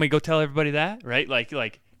 You want me to go tell everybody that, right? Like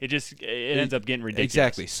it ends up getting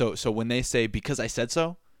ridiculous. Exactly. So when they say, because I said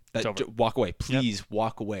so, It's that over. walk away. Please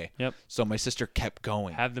walk away. Yep. So my sister kept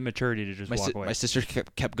going. Have the maturity to just walk away. My sister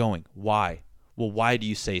kept going. Why? Well, why do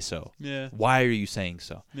you say so? Yeah. Why are you saying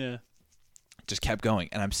so? Yeah. Just kept going.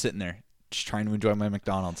 And I'm sitting there just trying to enjoy my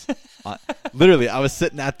McDonald's. Literally, I was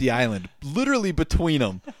sitting at the island, literally between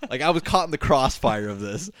them. Like I was caught in the crossfire of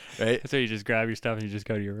this, right? So you just grab your stuff and you just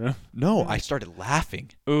go to your room. No, I started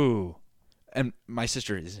laughing. Ooh. And my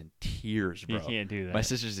sister is in tears, bro. You can't do that. My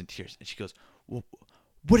sister's in tears. And she goes, well,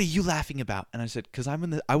 what are you laughing about? And I said, because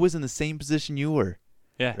I was in the same position you were.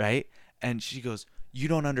 Yeah. Right? And she goes, you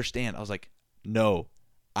don't understand. I was like, no,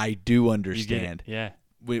 I do You get understand. it. Yeah.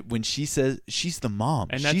 When she says she's the mom,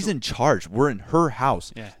 And that's she's what- in charge. We're in her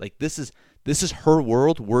house. Yeah. Like this is her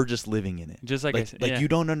world. We're just living in it. Just like I said, yeah. you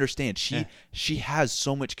don't understand. Yeah. She has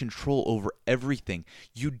so much control over everything.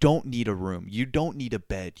 You don't need a room. You don't need a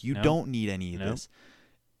bed. You No. don't need any of No. this.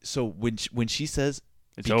 So when she says,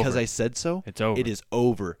 It's because over. I said so, It's over. it is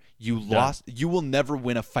over. You lost. You will never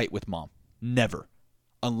win a fight with mom. Never.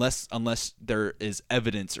 Unless there is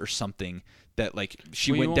evidence or something that like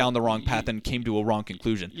she Well, you went down the won't- wrong path and came to a wrong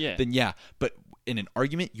conclusion. Yeah. Then yeah. But in an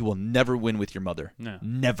argument, you will never win with your mother. No.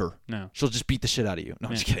 Never. No. She'll just beat the shit out of you. No,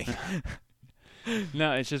 I'm just Yeah. kidding.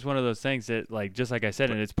 No, it's just one of those things that, like, just like I said,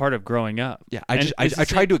 and it's part of growing up. Yeah. And I it's the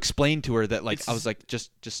tried same- to explain to her that like It's- I was like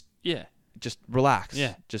just Yeah. relax.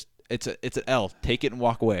 Yeah. Just it's an L. Take it and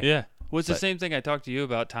walk away. Yeah. Well, it's the But- same thing I talked to you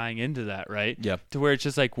about tying into that, right? Yeah. To where it's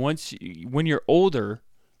just like when you're older,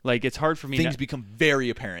 like it's hard for me. Things become very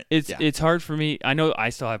apparent. It's hard for me. I know I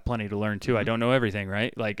still have plenty to learn too. I don't know everything,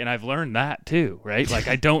 right? Like, and I've learned that too, right? Like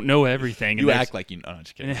I don't know everything. and You there's- act like you know. No, I'm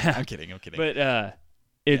just kidding. Yeah. I'm kidding. But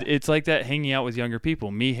it's like that hanging out with younger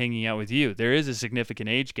people, me hanging out with you. There is a significant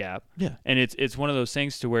age gap. Yeah. And it's one of those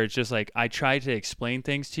things to where it's just like I try to explain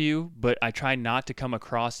things to you, but I try not to come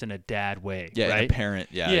across in a dad way. Yeah, right? and a parent.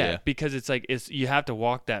 Yeah. Because it's like you have to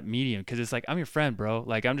walk that medium because it's like I'm your friend, bro.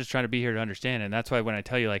 Like I'm just trying to be here to understand, and that's why when I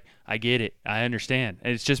tell you like I get it, I understand,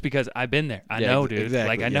 and it's just because I've been there. I know, dude. Exactly,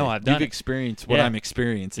 like I know I've done You've it. experienced what Yeah. I'm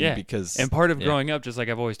experiencing Yeah. because And part of yeah. growing up, just like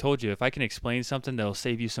I've always told you, if I can explain something that'll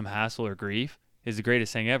save you some hassle or grief, is the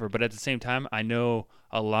greatest thing ever. But at the same time, I know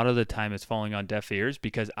a lot of the time it's falling on deaf ears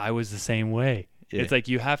because I was the same way. Yeah. It's like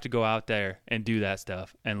you have to go out there and do that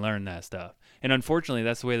stuff and learn that stuff. And unfortunately,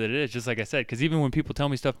 that's the way that it is, just like I said. Because even when people tell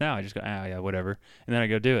me stuff now, I just go, yeah, whatever. And then I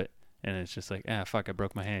go do it. And it's just like, fuck, I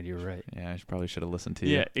broke my hand. You were right. Yeah, I probably should have listened to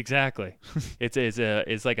you. Yeah, exactly. it's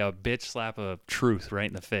like a bitch slap of truth right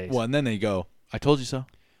in the face. Well, and then they go, "I told you so."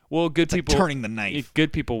 Well, good It's people like turning the knife.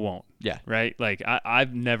 Good people won't. Yeah. Right. Like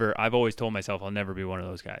I've always told myself I'll never be one of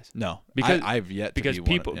those guys. No, because I've yet to because be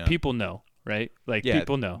people one. Yeah. people know, right? Like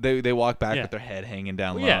people know. They walk back Yeah. with their head hanging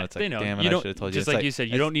down Well, low. yeah, It's like, they know. damn it, You I don't- should have told you. Just It's like you said,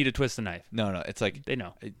 you don't need to twist the knife. No, it's like They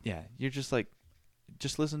know. yeah, you're just like,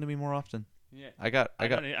 just listen to me more often. Yeah. I got. I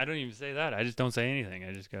don't even say that. I just don't say anything.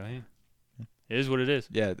 I just go, hey, it is what it is.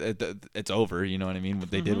 Yeah, it's over. You know what I mean?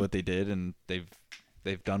 They did what they did, and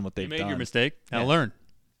they've done what they've You made done. your mistake. Now Yeah. learn.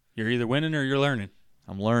 You're either winning or you're learning.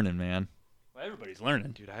 I'm learning, man. Well, everybody's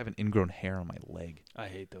learning. Dude, I have an ingrown hair on my leg. I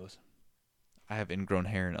hate those. I have ingrown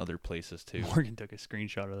hair in other places too. Morgan took a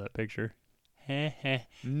screenshot of that picture.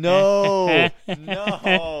 No,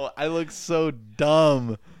 no, I look so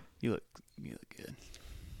dumb. You look good.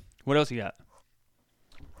 What else you got?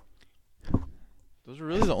 Those are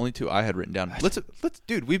really the only two I had written down. Let's,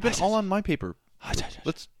 dude. We've been all on my paper.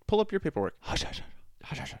 Let's pull up your paperwork.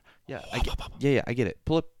 Yeah, I get it.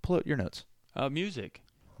 Pull up your notes. Music.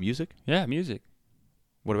 Music? Yeah, music.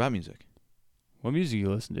 What about music? What music you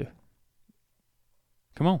listen to?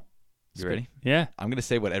 Come on. You ready? Yeah. I'm gonna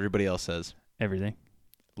say what everybody else says. Everything.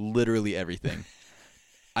 Literally everything.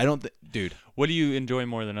 I don't, dude. What do you enjoy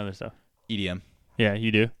more than other stuff? EDM. Yeah,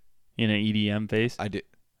 you do. In an EDM phase. I do.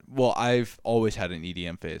 Well, I've always had an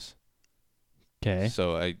EDM phase. Okay.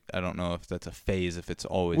 So I don't know if that's a phase, if it's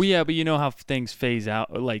always. Well, yeah, but you know how things phase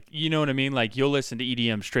out. Like, you know what I mean? Like, you'll listen to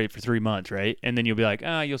EDM straight for 3 months, right? And then you'll be like,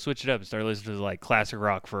 you'll switch it up and start listening to, like, classic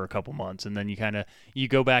rock for a couple months. And then you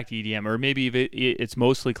go back to EDM. Or maybe if it's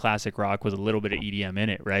mostly classic rock with a little bit of EDM in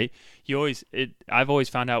it, right? I've always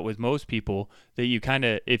found out with most people that you kind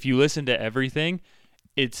of, if you listen to everything,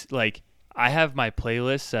 it's like, I have my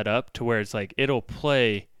playlist set up to where it's like, it'll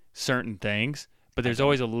play certain things, but there's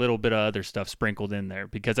always a little bit of other stuff sprinkled in there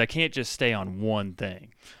because I can't just stay on one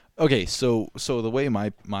thing. Okay, so the way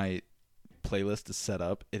my playlist is set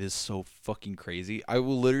up, it is so fucking crazy. I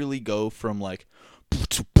will literally go from like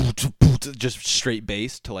just straight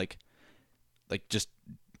bass to like just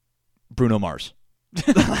Bruno Mars.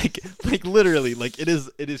 like literally, like it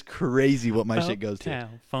is crazy what my shit goes to.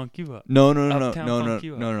 Uptown, funk you up. No. Uptown, funk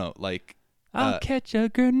you up. Like I'll catch a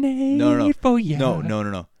grenade no. for you.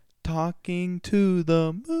 No. Talking to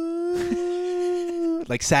the moon.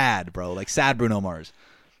 Like sad, bro. Like sad Bruno Mars.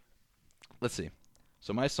 Let's see.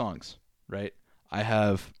 So my songs, right? I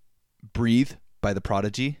have Breathe by The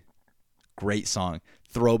Prodigy. Great song.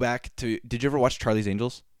 Throwback to, did you ever watch Charlie's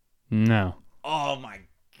Angels? No. Oh my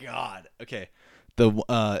God. Okay.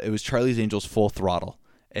 It was Charlie's Angels Full Throttle,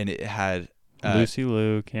 and it had Lucy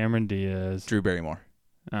Liu, Cameron Diaz, Drew Barrymore.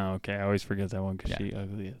 Oh, okay. I always forget that one because she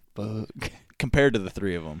ugly as fuck. Compared to the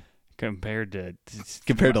three of them. Compared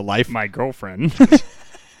to life. my girlfriend.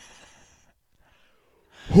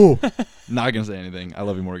 Not gonna say anything. I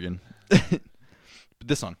love you, Morgan. But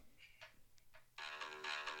this song.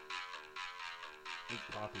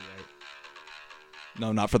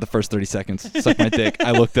 No, not for the first 30 seconds. Suck my dick. I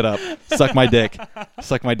looked it up. Suck my dick.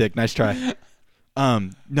 Suck my dick. Nice try.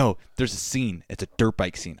 No, there's a scene. It's a dirt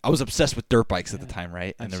bike scene. I was obsessed with dirt bikes at the time,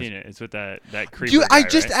 right? I've seen it. It's with that creeper Dude, I guy,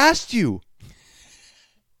 just right? asked you.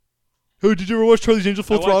 Oh, did you ever watch Charlie's Angels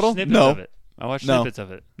Full Throttle? No. I watched snippets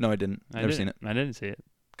of it. No, I didn't. Never seen it. I didn't see it.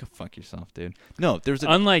 Go fuck yourself, dude. No, there's a...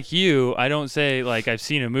 Unlike you, I don't say, like, I've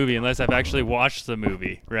seen a movie unless I've actually watched the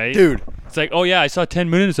movie, right? Dude. It's like, oh, yeah, I saw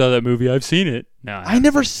 10 minutes of that movie. I've seen it. No, I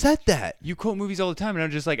never said that. You quote movies all the time, and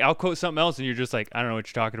I'm just like, I'll quote something else, and you're just like, I don't know what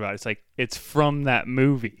you're talking about. It's like, it's from that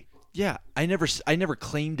movie. Yeah, I never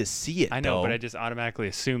claimed to see it, I know, though. but I just automatically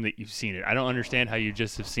assume that you've seen it. I don't understand how you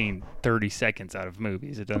just have seen 30 seconds out of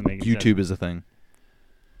movies. It doesn't make any sense. YouTube is a thing.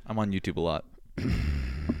 I'm on YouTube a lot.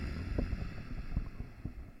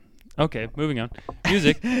 Okay, moving on.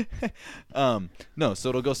 Music. No, so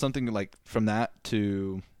it'll go something like from that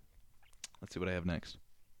to... Let's see what I have next.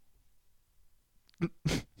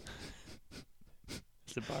 Is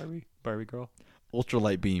it Barbie girl?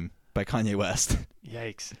 Ultralight Beam by Kanye West.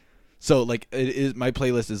 Yikes. So, like, it is, my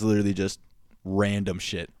playlist is literally just random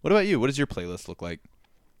shit. What about you? What does your playlist look like?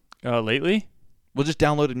 Lately? Well, just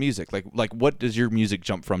downloaded music. Like, what does your music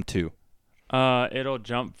jump from to? It'll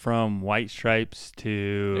jump from White Stripes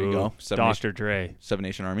to There you go. Dr. Dre. Seven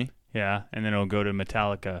Nation Army. Yeah, and then it'll go to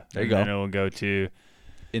Metallica. There you go. And then it'll go to...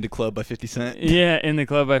 Into Club by 50 Cent. Yeah, In the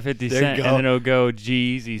Club by 50 There you Cent. go. And then it'll go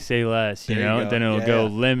G-Eazy, Say Less, you There you know? go. Then it'll Yeah, go yeah.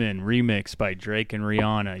 Lemon, remix by Drake and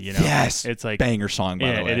Rihanna, you know? Yes. It's like... Banger song,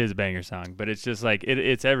 by the way. Yeah, it is a banger song, but it's just like,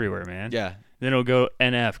 it's everywhere, man. Yeah. Then it'll go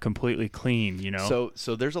NF, completely clean, you know?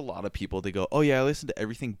 So there's a lot of people that go, oh, yeah, I listen to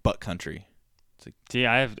everything but country. See,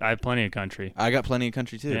 I have plenty of country. I got plenty of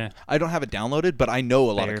country, too. Yeah. I don't have it downloaded, but I know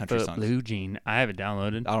a lot of country Barefoot songs. Blue Jean. I have it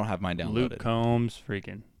downloaded. I don't have mine downloaded. Luke Combs,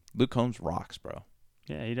 freaking Luke Combs rocks, bro.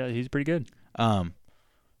 Yeah, he does. He's pretty good.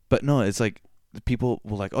 But no, it's like people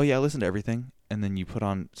will like, oh yeah, I listen to everything, and then you put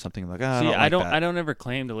on something like, I See, don't like that. I don't ever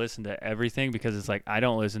claim to listen to everything because it's like I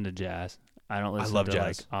don't listen to jazz. I don't listen love to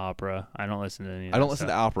jazz. like opera. I don't listen to any of I don't that listen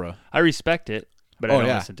stuff. to opera. I respect it, but I don't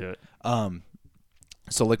listen to it.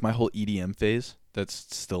 So like my whole EDM phase that's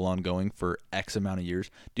still ongoing for X amount of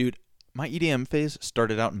years, dude. My EDM phase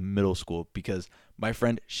started out in middle school because my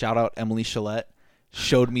friend, shout out Emily Chalette,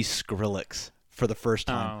 showed me Skrillex for the first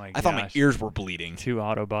time. Oh my I thought my gosh. ears were bleeding. Two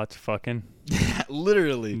Autobots fucking.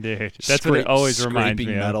 Literally. Dude, that's what it always reminds me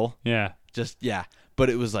scraping of. metal. Yeah. Just, yeah. But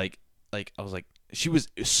it was like I was like, she was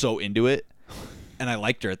so into it, and I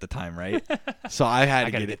liked her at the time, right? So I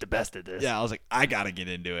had to get the best of this. Yeah, I was like, I gotta get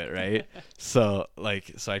into it, right? So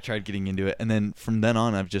I tried getting into it, and then from then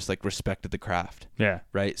on, I've just like respected the craft. Yeah.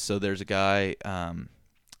 Right. So there's a guy,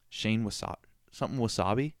 Shane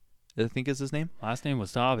Wasabi, I think is his name. Last name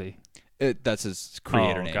was Wasabi. That's his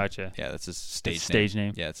creator name. Gotcha. Yeah, that's his stage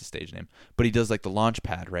name. Yeah, it's a stage name. But he does like the launch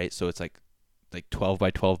pad, right? So it's like 12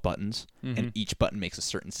 by 12 buttons, and each button makes a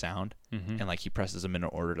certain sound, and like he presses them in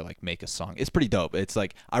order to like make a song. It's pretty dope. It's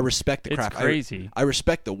like I respect the craft. It's crazy. I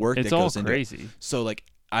respect the work that goes into it. It's all crazy. So like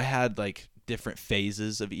I had like different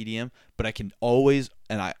phases of EDM, but I can always,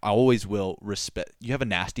 and I always will respect. You have a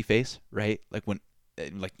nasty face, right? Like when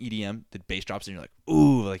like EDM, the bass drops and you're like,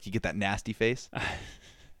 ooh, like you get that nasty face.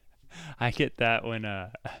 I get that when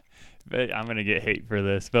but I'm gonna get hate for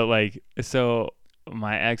this, but like, so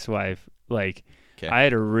my ex-wife, like, I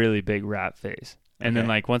had a really big rap phase, and then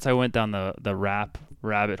like once I went down the rap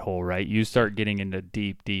rabbit hole, right, you start getting into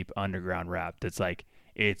deep underground rap that's like,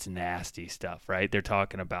 it's nasty stuff, right? They're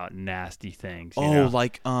talking about nasty things. You know?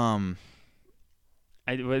 Like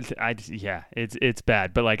it's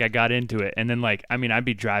bad, but like I got into it, and then like, I mean, I'd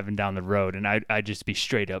be driving down the road, and I'd just be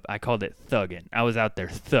straight up. I called it thugging. I was out there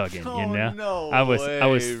thugging, you know. No I was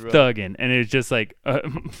bro. thugging, and it was just like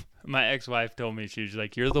my ex-wife told me, she was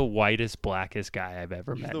like, "You're the whitest, blackest guy I've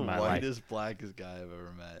ever met in my life." The whitest, blackest guy I've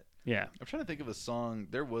ever met. Yeah, I'm trying to think of a song.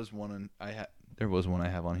 There was one I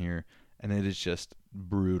have on here, and it is just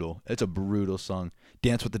brutal. It's a brutal song.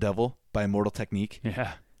 "Dance with the Devil" by Immortal Technique.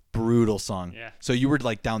 Yeah. Brutal song. Yeah. So you were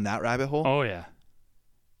like down that rabbit hole? Oh yeah.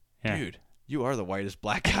 Yeah. Dude, you are the whitest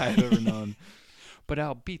black guy I've ever known. But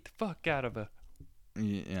I'll beat the fuck out of her.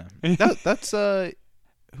 Yeah. That's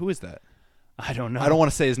who is that? I don't know. I don't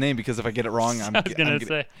want to say his name because if I get it wrong, I'm gonna get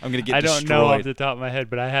destroyed. I don't know off the top of my head,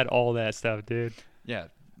 but I had all that stuff, dude. Yeah.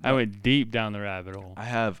 I went deep down the rabbit hole. I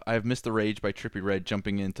have Missed the Rage by Trippie Redd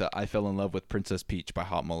jumping into I Fell in Love with Princess Peach by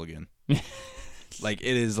Hot Mulligan. Like,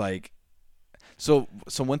 it is like, so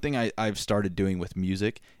one thing I've started doing with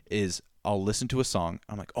music is I'll listen to a song.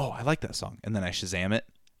 I'm like, oh, I like that song. And then I Shazam it,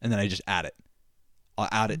 and then I just add it. I'll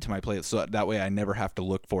add it to my playlist, so that way I never have to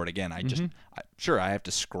look for it again. I just, sure, I have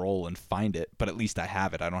to scroll and find it, but at least I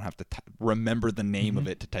have it. I don't have to remember the name of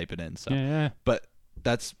it to type it in. So, yeah. But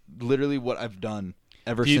that's literally what I've done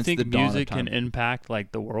ever since the dawn of time. Do you think music can impact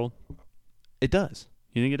like the world? It does.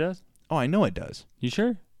 You think it does? Oh, I know it does. You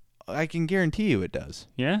sure? I can guarantee you it does.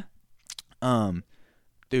 Yeah?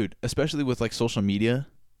 Dude, especially with like social media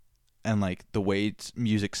and like the way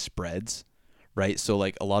music spreads, right? So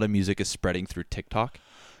like a lot of music is spreading through TikTok.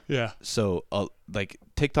 Yeah. So like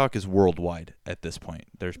TikTok is worldwide at this point.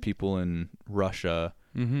 There's people in Russia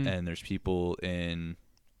and there's people in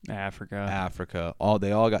Africa.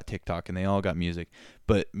 They all got TikTok and they all got music.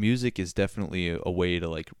 But music is definitely a way to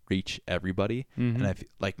like reach everybody. And I feel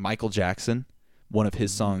like Michael Jackson, one of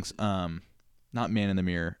his songs, not Man in the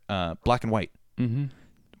Mirror, Black and White,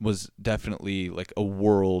 was definitely like a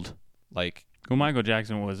world, like. Well, Michael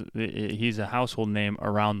Jackson he's a household name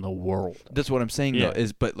around the world. That's what I'm saying though,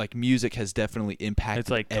 but like music has definitely impacted It's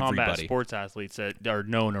like everybody. combat sports athletes that are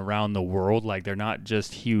known around the world. Like they're not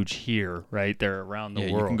just huge here, right? They're around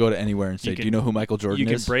the world. You can go to anywhere and say, do you know who Michael Jordan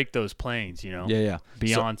is? You can break those planes, you know? Yeah.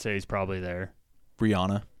 Beyonce's probably there.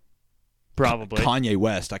 Rihanna. Probably. Kanye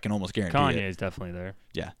West, I can almost guarantee it. Kanye's definitely there.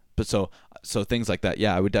 Yeah. But so things like that,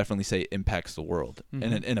 yeah, I would definitely say it impacts the world.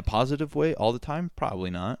 And in a positive way all the time?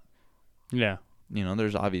 Probably not. Yeah. You know,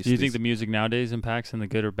 there's obviously. Do you think the music nowadays impacts in the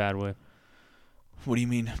good or bad way? What do you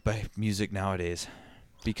mean by music nowadays?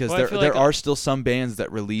 Because Well, there are still some bands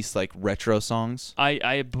that release like retro songs.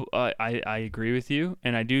 I agree with you,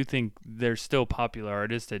 and I do think there's still popular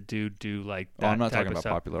artists that do like that. I'm not type talking of about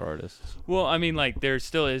stuff. popular artists. Well, I mean, like there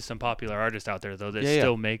still is some popular artists out there though that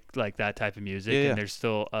still make like that type of music, and there's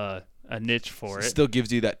still a niche for it. Still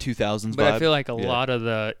gives you that 2000s But vibe. I feel like a lot of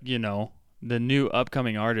the the new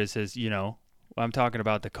upcoming artists is I'm talking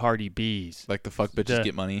about the Cardi B's, like the fuck bitches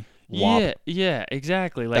get money. WAP. Yeah,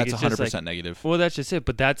 exactly. Like That's it's just 100% like, negative. well, that's just it.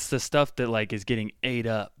 But that's the stuff that like is getting ate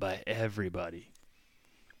up by everybody.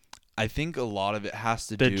 I think a lot of it has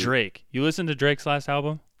to The do. Drake. You listened to Drake's last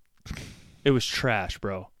album? It was trash,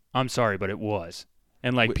 bro. I'm sorry, but it was.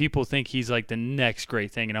 And like people think he's like the next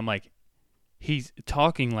great thing, and I'm like, he's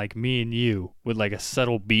talking like me and you with like a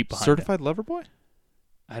subtle beat behind Certified Lover Boy? it.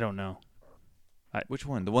 I don't know. Which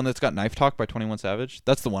one? The one that's got Knife Talk by 21 Savage?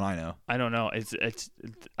 That's the one I know. I don't know. It's.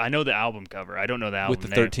 I know the album cover. I don't know the album With the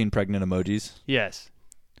name. 13 pregnant emojis? Yes.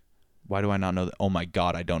 Why do I not know that? Oh my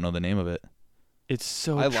god, I don't know the name of it. It's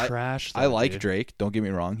so trash. I like dude. Drake. Don't get me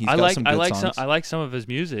wrong. He's got some good songs. I like some of his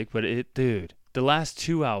music, but dude, the last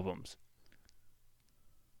 2 albums.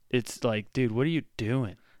 It's like, dude, what are you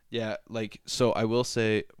doing? Yeah, like, so I will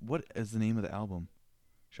say, what is the name of the album?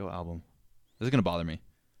 Show album. This is gonna bother me.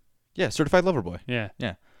 Yeah, Certified Lover Boy. Yeah.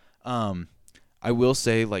 Yeah. I will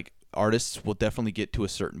say, like, artists will definitely get to a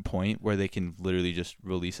certain point where they can literally just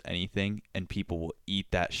release anything and people will eat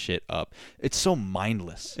that shit up. It's so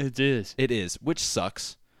mindless. It is. It is, which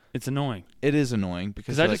sucks. It's annoying. It is annoying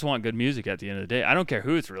because I just want good music at the end of the day. I don't care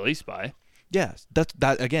who it's released by. Yeah,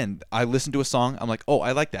 that again. I listen to a song, I'm like, oh,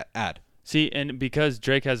 I like that. Add. See, and because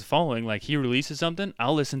Drake has a following, like he releases something,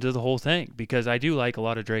 I'll listen to the whole thing because I do like a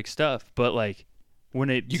lot of Drake stuff. But like when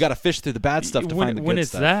you got to fish through the bad stuff to find the good stuff. When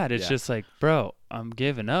it's that, it's just like, bro, I'm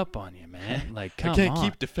giving up on you, man. Like, come on. I can't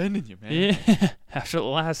keep defending you, man. Yeah. After the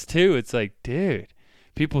last 2, it's like, dude,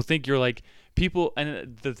 people think you're like people,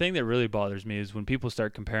 and the thing that really bothers me is when people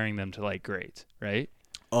start comparing them to like greats, right?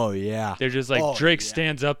 Oh yeah. They're just like Drake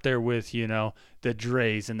stands up there with, you know, the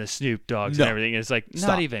Dre's and the Snoop Dogg's and everything. And it's like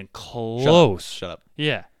not even close. Shut up.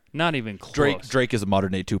 Yeah, not even close. Drake is a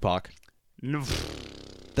modern day Tupac. No.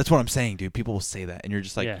 That's what I'm saying, dude. People will say that, and you're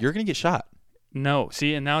just like, you're gonna get shot. No,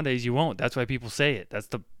 see, and nowadays you won't. That's why people say it. That's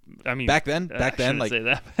the. I mean, back then, like, say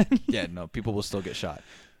that. yeah, no, people will still get shot,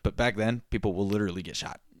 but back then, people will literally get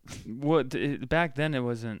shot. Back then it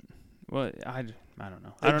wasn't. Well, I don't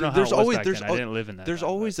know. I don't know how there's it was always back then. I didn't live in that. There's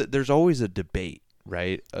always a debate,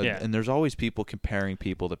 right? Yeah. And there's always people comparing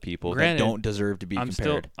people to people Granted, that don't deserve to be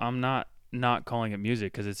compared. I'm not calling it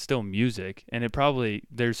music because it's still music, and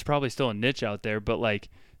there's probably still a niche out there, but like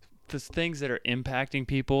the things that are impacting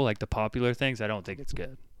people, like the popular things, I don't think it's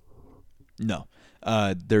good. No,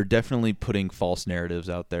 they're definitely putting false narratives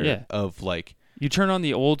out there of like. You turn on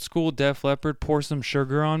the old school Def Leppard, Pour Some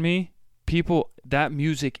Sugar on Me. People, that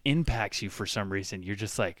music impacts you for some reason. You're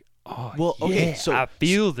just like, oh, well, okay, so I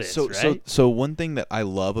feel this. So one thing that I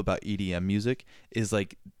love about EDM music is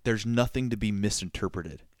like there's nothing to be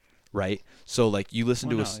misinterpreted, right? So like you listen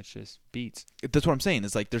to it's just beats. That's what I'm saying.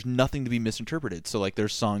 It's like there's nothing to be misinterpreted. So like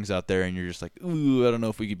there's songs out there and you're just like, ooh, I don't know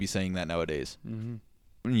if we could be saying that nowadays.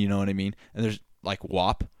 Mm-hmm. You know what I mean? And there's like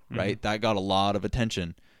WAP, right? Mm-hmm. That got a lot of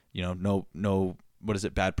attention. You know, no. What is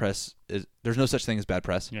it? Bad press there's no such thing as bad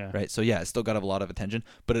press, right? So yeah, it still got a lot of attention,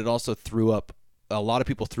 but it also a lot of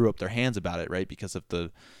people threw up their hands about it, right? Because of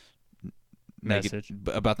the message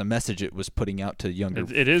about the message it was putting out to younger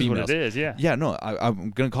It is females. what it is, yeah. Yeah, no,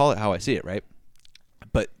 I'm going to call it how I see it, right?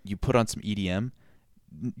 But you put on some EDM,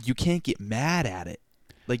 you can't get mad at it.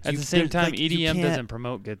 Like at the same time, EDM doesn't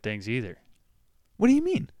promote good things either. What do you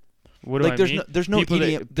mean? What do I mean? There's no people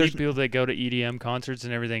EDM. There's people that go to EDM concerts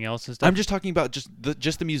and everything else and stuff. I'm just talking about just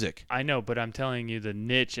the music. I know, but I'm telling you the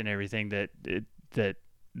niche and everything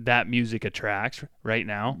that music attracts right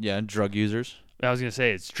now. Yeah, drug users. I was gonna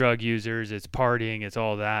say it's drug users, it's partying, it's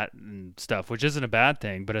all that and stuff, which isn't a bad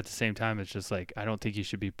thing. But at the same time, it's just like I don't think you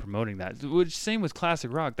should be promoting that. Which same with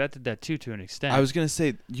classic rock. That did that too to an extent. I was gonna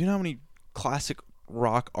say, you know how many classic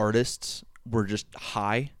rock artists were just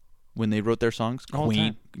high when they wrote their songs? All the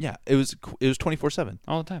time. Yeah, it was 24/7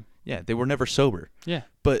 all the time. Yeah, they were never sober. Yeah,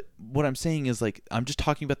 but what I'm saying is like I'm just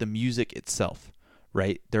talking about the music itself,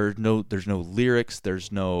 right? There's no lyrics, there's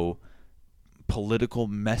no political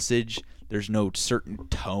message, there's no certain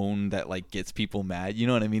tone that like gets people mad. You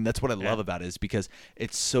know what I mean? That's what I love about it, is because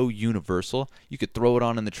it's so universal. You could throw it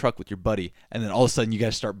on in the truck with your buddy, and then all of a sudden you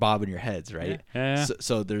guys start bobbing your heads, right? Yeah.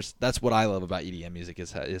 So that's what I love about EDM music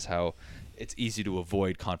is how it's easy to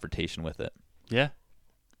avoid confrontation with it. Yeah.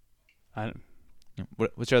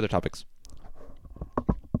 What's your other topics?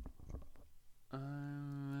 I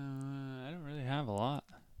don't really have a lot.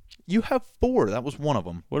 You have 4. That was one of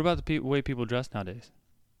them. What about the way people dress nowadays?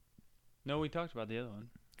 No, we talked about the other one.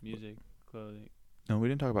 Music, clothing. No, we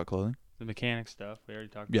didn't talk about clothing. The mechanic stuff. We already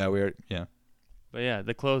talked about. Yeah. But yeah,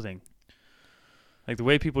 the clothing. Like the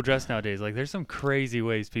way people dress nowadays. Like there's some crazy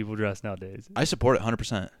ways people dress nowadays. I support it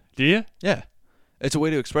 100%. Do you? Yeah. It's a way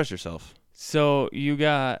to express yourself. So you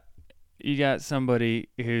got you got somebody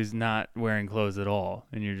who's not wearing clothes at all,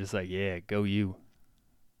 and you're just like, yeah, go you.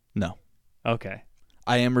 No. Okay.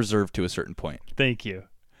 I am reserved to a certain point. Thank you.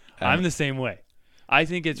 I'm the same way. I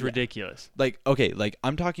think it's ridiculous. Like, okay, like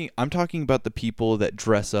I'm talking about the people that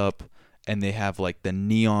dress up and they have like the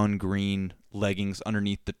neon green leggings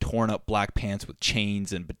underneath the torn up black pants with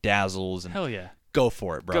chains and bedazzles and Hell yeah. Go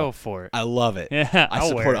for it, bro. Go for it. I love it. Yeah, I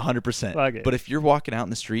support it 100%. Fuck it. But if you're walking out in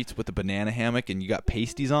the streets with a banana hammock and you got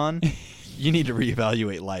pasties on, you need to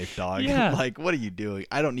reevaluate life, dog. Yeah. Like, what are you doing?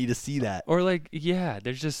 I don't need to see that. Or like, yeah,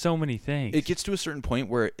 there's just so many things. It gets to a certain point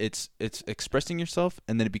where it's expressing yourself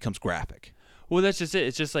and then it becomes graphic. Well, that's just it.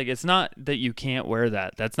 It's just like, it's not that you can't wear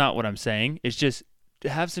that. That's not what I'm saying. It's just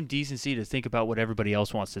have some decency to think about what everybody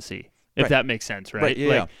else wants to see. If that makes sense, right?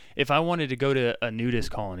 Yeah, like, if I wanted to go to a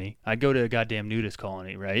nudist colony, I'd go to a goddamn nudist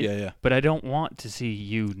colony, right? Yeah. But I don't want to see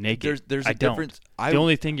you naked. There's a a difference. The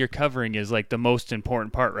only thing you're covering is like the most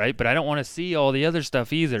important part, right? But I don't want to see all the other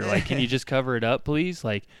stuff either. Like, can you just cover it up, please?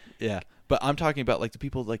 Like, yeah. But I'm talking about like the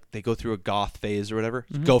people like they go through a goth phase or whatever.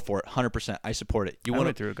 Go for it, 100%. I support it. I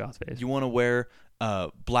went through a goth phase. You want to wear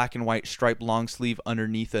black and white striped long sleeve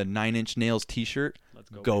underneath a 9 Inch Nails T-shirt? Let's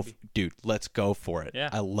go, dude. Let's go for it. Yeah.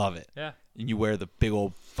 I love it. Yeah. And you wear the big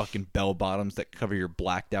old fucking bell bottoms that cover your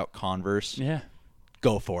blacked out Converse. Yeah.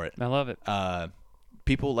 Go for it. I love it.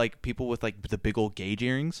 People with like the big old gauge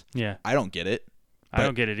earrings. Yeah. I don't get it. I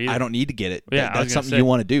don't get it either. I don't need to get it. Yeah, That's something you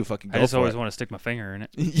want to do. Fucking go for it. I just always want to stick my finger in it.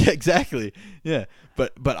 Yeah, exactly. Yeah,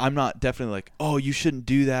 but I'm not definitely like, oh, you shouldn't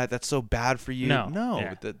do that. That's so bad for you. No,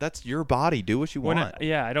 Yeah. That's your body. Do what you want.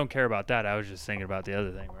 I don't care about that. I was just thinking about the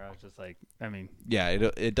other thing where I was just like, I mean, yeah,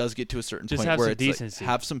 it does get to a certain point have where some it's decency. like,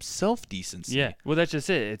 have some self decency. Yeah, well, that's just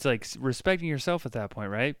it. It's like respecting yourself at that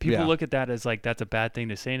point, right? People look at that as like that's a bad thing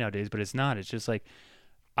to say nowadays, but it's not. It's just like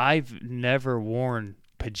I've never worn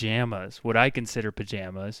pajamas, what I consider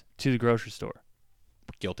pajamas, to the grocery store.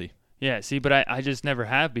 Guilty. Yeah, see, but I just never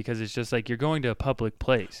have because it's just like you're going to a public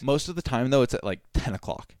place. Most of the time, though, it's at like 10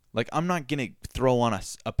 o'clock. Like, I'm not going to throw on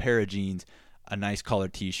a pair of jeans, a nice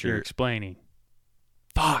collared T-shirt. You're explaining.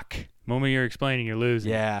 Fuck. The moment you're explaining, you're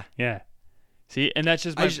losing. Yeah. Yeah. See, and that's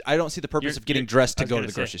just I don't see the purpose of getting dressed to go to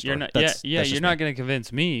the grocery store. You're not, you're not going to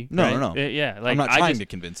convince me. No, right? no. Yeah, like I'm not trying to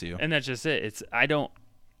convince you. And that's just it.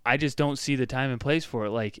 I just don't see the time and place for it.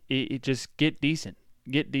 Like, it just get decent.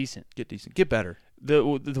 Get better. The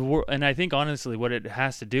world, and I think honestly, what it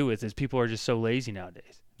has to do with is people are just so lazy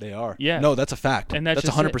nowadays. They are. Yeah. No, that's a fact. And that's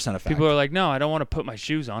 100% a fact. People are like, no, I don't want to put my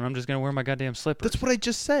shoes on. I'm just gonna wear my goddamn slippers. That's what I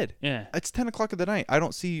just said. Yeah. It's 10 o'clock of the night. I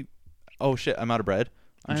don't see. Oh shit! I'm out of bread.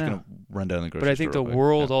 I'm just gonna run down the grocery store. But I think the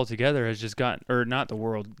world altogether has just gotten, or not the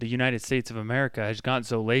world, the United States of America has gotten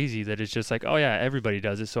so lazy that it's just like, oh yeah, everybody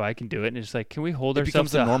does it, so I can do it. And it's like, can we hold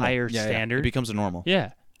ourselves to a higher standard? It becomes a normal.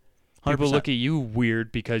 Yeah. 100%. People look at you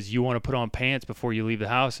weird because you want to put on pants before you leave the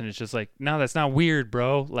house, and it's just like, no, that's not weird,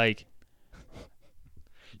 bro. Like,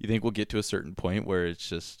 you think we'll get to a certain point where it's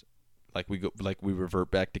just like we revert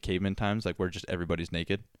back to caveman times, like where just everybody's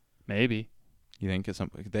naked? Maybe. You think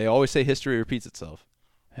they always say history repeats itself.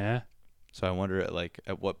 Yeah. So I wonder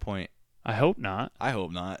at what point. I hope not. I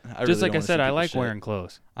hope not. Just like I said, I like wearing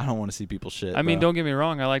clothes. I don't want to see people shit. I mean, don't get me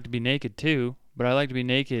wrong. I like to be naked too, but I like to be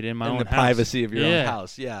naked in my own house. In the privacy of your own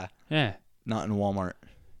house. Yeah. Yeah. Not in Walmart.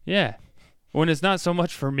 Yeah. When it's not so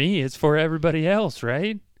much for me, it's for everybody else,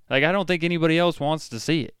 right? Like, I don't think anybody else wants to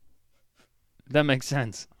see it. If that makes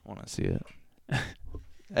sense. I want to see it.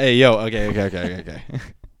 Hey, yo. Okay.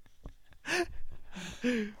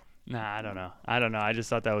 Nah, I don't know. I just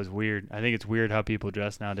thought that was weird. I think it's weird how people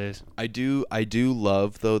dress nowadays. I do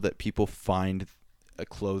love, though, that people find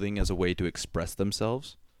clothing as a way to express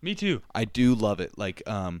themselves. Me too. I do love it. Like,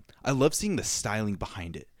 I love seeing the styling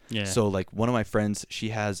behind it. Yeah. So, like, one of my friends, she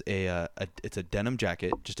has it's a denim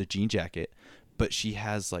jacket, just a jean jacket, but she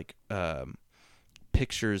has, like,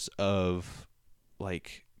 pictures of,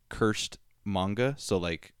 like, cursed manga. So,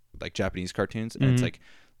 like Japanese cartoons. And it's like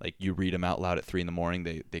you read them out loud at 3 a.m.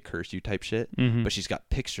 They curse you type shit. Mm-hmm. But she's got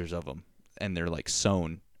pictures of them, and they're, like,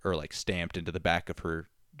 sewn or, like, stamped into the back of her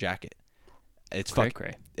jacket. It's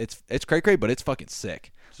cray. It's cray, but it's fucking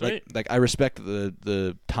sick. Sweet. Like I respect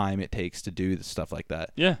the time it takes to do the stuff like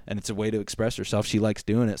that. Yeah. And it's a way to express herself. She likes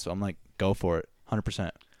doing it, so I'm like, go for it,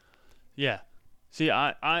 100%. Yeah. See,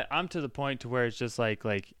 I'm to the point to where it's just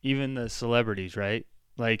like even the celebrities, right?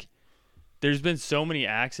 Like, there's been so many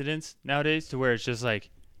accidents nowadays to where it's just like,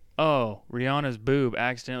 oh, Rihanna's boob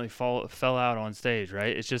accidentally fell out on stage,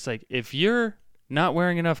 right? It's just like, if you're not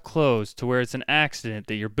wearing enough clothes to where it's an accident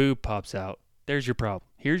that your boob pops out, there's your problem.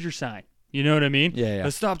 Here's your sign. You know what I mean? Yeah.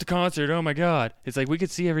 Let's stop the concert. Oh my God. It's like we could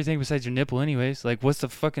see everything besides your nipple anyways. Like what's the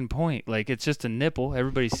fucking point? Like it's just a nipple.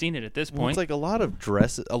 Everybody's seen it at this point. Well, it's like a lot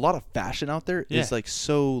of fashion out there is like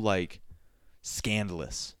so like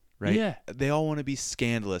scandalous, right? Yeah. They all want to be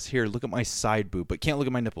scandalous. Here, look at my side boob, but can't look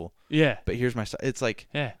at my nipple. Yeah. But here's my side. It's like,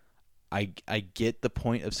 yeah. I get the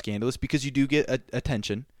point of scandalous because you do get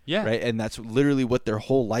attention. Yeah. Right. And that's literally what their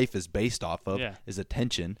whole life is based off of is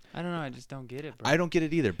attention. I don't know. I just don't get it, bro. I don't get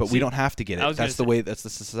it either, but we don't have to get it. That's the way. That's the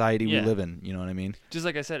society we live in. You know what I mean? Just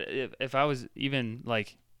like I said, if I was even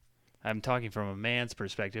like, I'm talking from a man's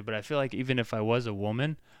perspective, but I feel like even if I was a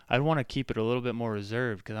woman, I'd want to keep it a little bit more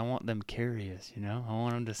reserved because I want them curious, you know? I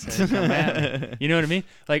want them to say, come at me. You know what I mean?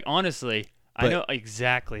 Like, honestly, I know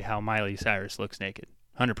exactly how Miley Cyrus looks naked.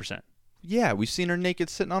 100%. Yeah, we've seen her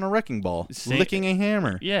naked sitting on a wrecking ball, licking a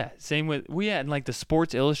hammer. Yeah, same with and like the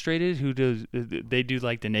Sports Illustrated, they do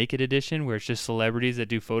like the naked edition where it's just celebrities that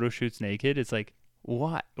do photo shoots naked. It's like,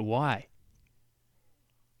 why?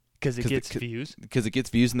 Because it gets views. Because it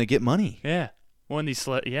gets views and they get money. Yeah. When these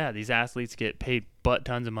athletes get paid butt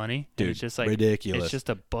tons of money. Dude, it's just like ridiculous. It's just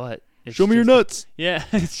a butt. Show me your nuts. Yeah,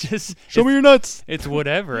 it's just show me your nuts. It's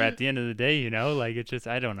whatever at the end of the day, you know. Like it's just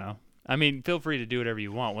I don't know. I mean, feel free to do whatever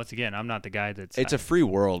you want. Once again, I'm not the guy that's. It's a free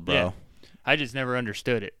world, bro. Yeah. I just never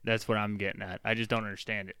understood it. That's what I'm getting at. I just don't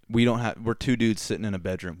understand it. We're two dudes sitting in a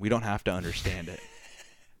bedroom. We don't have to understand it.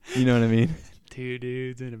 You know what I mean? Two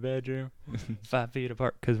dudes in a bedroom, 5 feet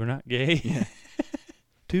apart because we're not gay. Yeah.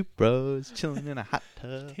 Two bros chilling in a hot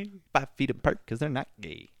tub, 5 feet apart because they're not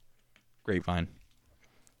gay. Grapevine.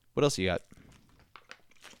 What else you got?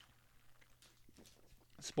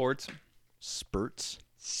 Sports. Spurts.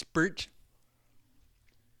 Spurt.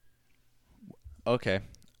 Okay.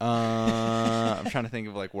 I'm trying to think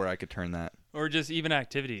of like where I could turn that. Or just even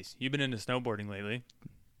activities. You've been into snowboarding lately.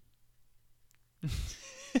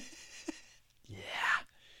 Yeah.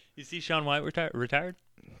 You see Shaun White retired?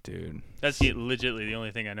 Dude. That's legitimately the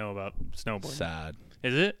only thing I know about snowboarding. Sad.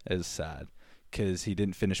 Is it? It's sad. Because he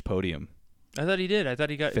didn't finish podium. I thought he did. I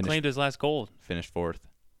thought he claimed his last gold. Finished 4th.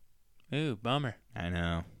 Ooh, bummer. I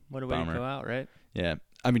know. What a way to go out, right? Yeah.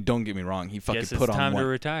 I mean, don't get me wrong. He fucking Guess put it's on time to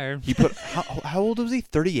retire. He put how old was he?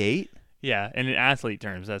 38? Yeah, and in athlete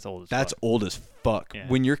terms, that's old as fuck. That's old as fuck. Yeah.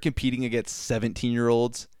 When you're competing against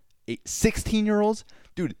 17-year-olds, 16-year-olds,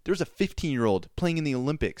 dude, there's a 15-year-old playing in the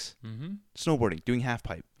Olympics, snowboarding, doing half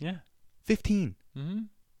pipe. Yeah. 15.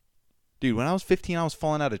 Dude, when I was 15, I was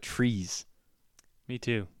falling out of trees. Me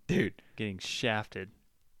too. Dude. Getting shafted.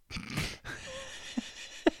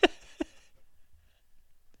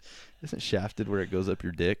 Isn't shafted where it goes up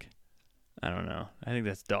your dick? I don't know. I think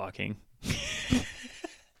that's docking.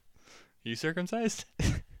 You circumcised?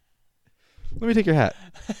 Let me take your hat.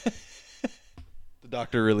 The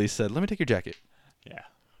doctor really said, let me take your jacket.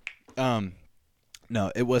 Yeah.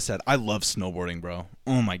 No, it was sad. I love snowboarding, bro.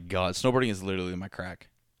 Oh my God. Snowboarding is literally my crack.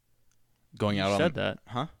 Going out on said that.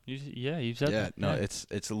 Huh? You've said that. Yeah, no,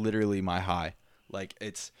 it's literally my high. Like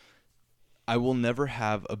I will never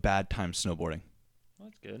have a bad time snowboarding. Well,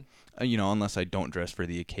 that's good. Unless I don't dress for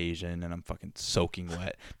the occasion and I'm fucking soaking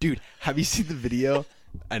wet. Dude, have you seen the video?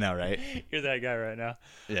 I know, right? You're that guy right now.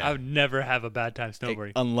 Yeah. I would never have a bad time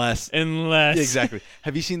snowboarding. Unless. Yeah, exactly.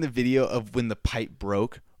 Have you seen the video of when the pipe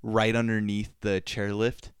broke right underneath the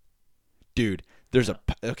chairlift? Dude, there's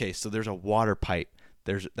a water pipe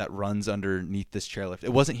that runs underneath this chairlift.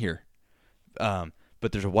 It wasn't here.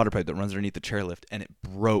 But there's a water pipe that runs underneath the chairlift and it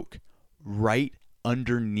broke right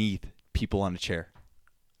underneath people on a chair.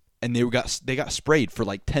 And they got sprayed for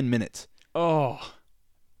like 10 minutes. Oh.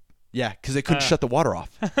 Yeah, because they couldn't shut the water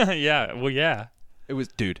off. Yeah, well, yeah. It was,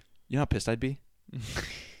 dude, you know how pissed I'd be?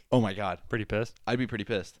 Oh, my God. Pretty pissed? I'd be pretty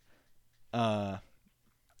pissed. Yeah,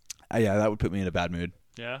 that would put me in a bad mood.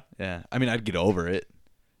 Yeah? Yeah. I mean, I'd get over it.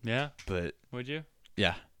 Yeah? But. Would you?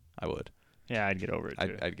 Yeah, I would. Yeah, I'd get over it,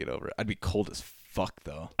 too. I'd get over it. I'd be cold as fuck,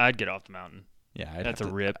 though. I'd get off the mountain. Yeah, That's a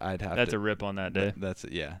rip a rip on that day.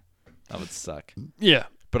 Yeah. That would suck. Yeah.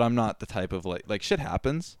 But I'm not the type of, like shit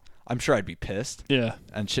happens. I'm sure I'd be pissed. Yeah.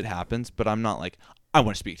 And shit happens, but I'm not like, I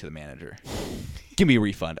want to speak to the manager. Give me a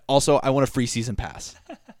refund. Also, I want a free season pass.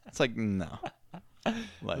 It's like, no. I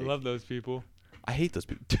love those people. I hate those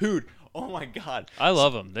people. Dude, oh my God. I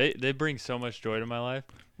love them. They bring so much joy to my life.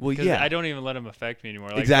 Well, yeah. I don't even let them affect me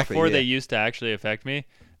anymore. Like, exactly. Before they used to actually affect me,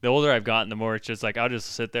 the older I've gotten, the more it's just like, I'll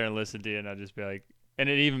just sit there and listen to you and I'll just be like, and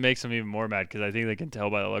it even makes them even more mad because I think they can tell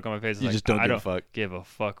by the look on my face. You like, just don't give a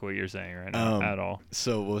fuck what you're saying right now at all.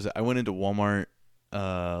 So what was it? I went into Walmart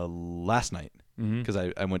last night because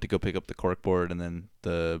I went to go pick up the corkboard and then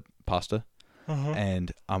the pasta.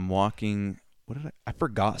 And I'm walking. I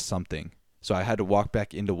forgot something. So I had to walk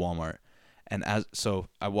back into Walmart. And so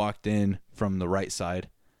I walked in from the right side,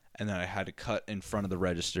 and then I had to cut in front of the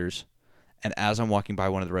registers. And as I'm walking by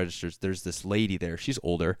one of the registers, there's this lady there. She's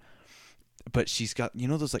older, but she's got,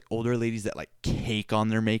 those like older ladies that like cake on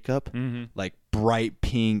their makeup, like bright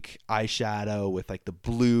pink eyeshadow with like the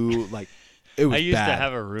blue, like it was I used bad. to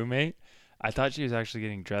have a roommate. I thought she was actually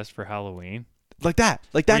getting dressed for Halloween. Like that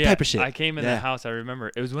type of shit. I came in the house. I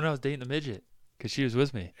remember it was when I was dating a midget because she was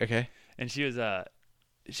with me. Okay. And she was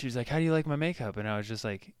like, "How do you like my makeup?" And I was just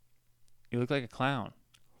like, "You look like a clown."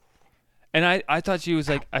 And I thought she was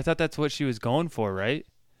like, I thought that's what she was going for, right?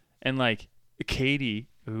 And like Katie,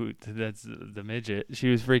 that's the midget,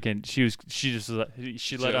 she let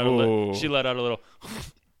out a little,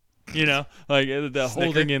 like the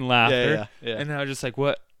holding in laughter. Yeah. And I was just like,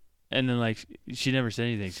 what? And then like she never said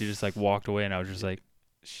anything. She just like walked away, and I was just like,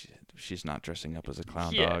 she's not dressing up as a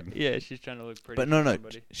clown yeah, dog. Yeah, she's trying to look pretty. But no,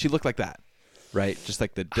 she looked like that, right? Just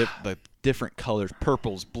like the different colors,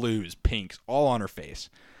 purples, blues, pinks, all on her face.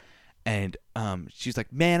 And she's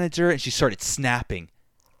like, manager, and she started snapping.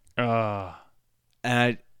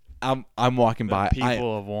 And I'm walking by.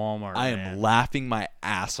 People of Walmart. I am laughing my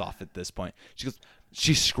ass off at this point.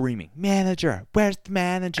 She's screaming, manager, where's the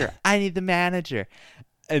manager? I need the manager.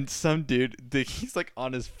 And some dude, he's like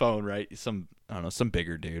on his phone, right? Some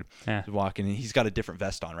bigger dude walking, and he's got a different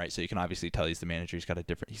vest on, right? So you can obviously tell he's the manager. He's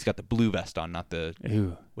got the blue vest on, not the.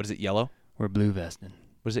 Ooh. What is it? Yellow? We're blue vesting.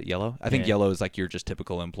 Was it yellow? I think yellow is like your just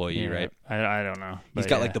typical employee, right? I don't know. He's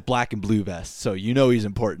got like the black and blue vest, so he's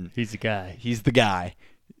important. He's the guy. He's the guy.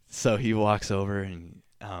 So he walks over, and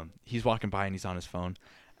he's walking by, and he's on his phone.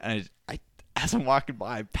 And I as I'm walking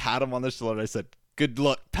by, I pat him on the shoulder. I said, "Good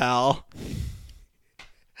luck, pal."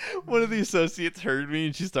 One of the associates heard me,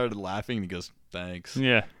 and she started laughing, and he goes, "Thanks."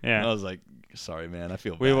 Yeah. And I was like, "Sorry, man. I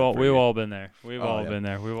feel bad." We've all been there. Oh, We've all been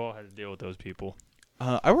there. We've all had to deal with those people.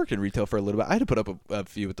 I worked in retail for a little bit. I had to put up a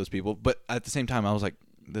few with those people, but at the same time, I was like,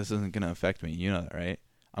 "This isn't going to affect me." You know that, right?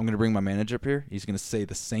 I'm going to bring my manager up here. He's going to say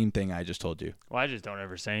the same thing I just told you. Well, I just don't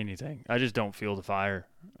ever say anything. I just don't feel the fire.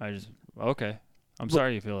 Okay. I'm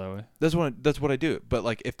sorry you feel that way. That's what I do. But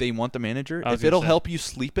like, if they want the manager, if it'll help you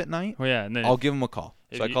sleep at night, well, yeah, and then I'll give him a call.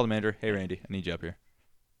 So I call the manager. "Hey, Randy, I need you up here."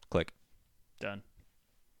 Click. Done.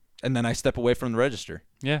 And then I step away from the register.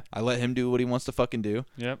 Yeah. I let him do what he wants to fucking do.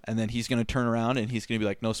 Yep. And then he's going to turn around and he's going to be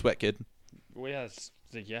like, "No sweat, kid." Well,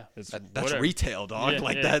 yeah. That's whatever. Retail, dog.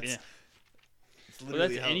 Yeah, that's. Yeah. Well,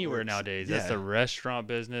 that's anywhere nowadays. Yeah. That's the restaurant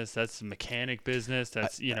business. That's the mechanic business.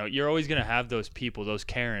 That's you're always gonna have those people, those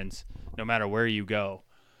Karens, no matter where you go.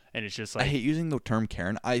 And it's just like, I hate using the term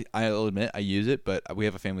Karen. I'll admit I use it, but we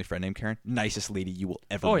have a family friend named Karen. Nicest lady you will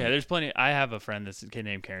ever meet. Yeah, there's plenty. I have a friend that's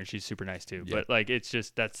named Karen. She's super nice too. Yeah. But like, it's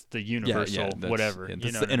just that's the universal whatever. Yeah,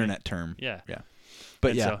 that's the internet term. Yeah. Yeah.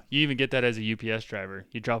 But so you even get that as a UPS driver.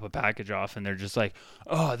 You drop a package off and they're just like,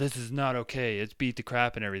 "Oh, this is not okay. It's beat the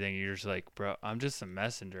crap and everything." And you're just like, "Bro, I'm just a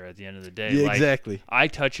messenger at the end of the day." Yeah, like, exactly. I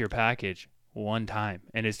touch your package one time,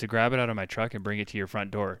 and it's to grab it out of my truck and bring it to your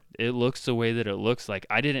front door. It looks the way that it looks. Like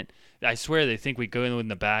I swear they think we go in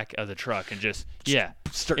the back of the truck and just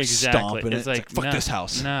start stomping it's it. like, fuck this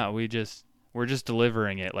house. No, we're just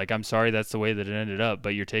delivering it. Like, I'm sorry that's the way that it ended up, but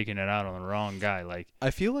you're taking it out on the wrong guy. Like,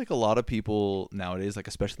 I feel like a lot of people nowadays, like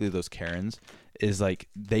especially those Karens, is like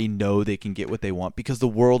they know they can get what they want because the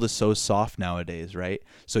world is so soft nowadays, right?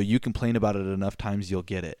 So you complain about it enough times, you'll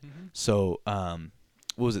get it. Mm-hmm. So,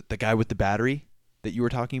 what was it? The guy with the battery that you were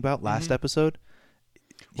talking about last episode?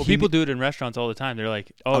 Well, people do it in restaurants all the time. They're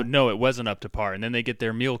like, "Oh, no, it wasn't up to par." And then they get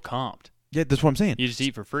their meal comped. Yeah, that's what I'm saying. You just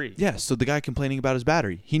eat for free. Yeah, so the guy complaining about his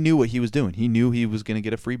battery, he knew what he was doing. He knew he was going to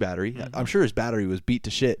get a free battery. Mm-hmm. I'm sure his battery was beat to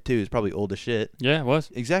shit, too. It's probably old as shit. Yeah, it was.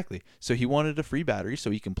 Exactly. So he wanted a free battery,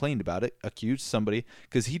 so he complained about it, accused somebody,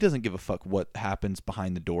 because he doesn't give a fuck what happens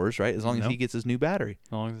behind the doors, right? As long as he gets his new battery.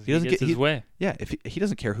 As long as he gets his way. Yeah, if he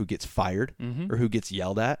doesn't care who gets fired or who gets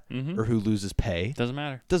yelled at or who loses pay. Doesn't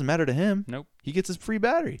matter. Doesn't matter to him. Nope. He gets his free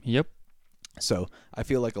battery. Yep. So I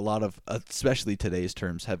feel like a lot of, especially today's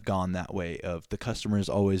terms, have gone that way of the customer is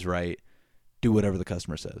always right. Do whatever the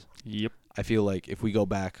customer says. Yep. I feel like if we go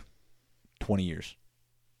back 20 years,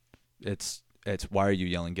 it's why are you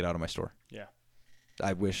yelling? Get out of my store. Yeah.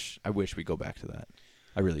 I wish we go back to that.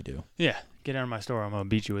 I really do. Yeah. Get out of my store. I'm gonna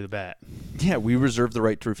beat you with a bat. Yeah. We reserve the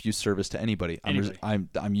right to refuse service to anybody.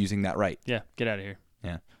 I'm using that right. Yeah. Get out of here.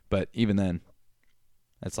 Yeah. But even then,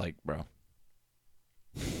 it's like, bro.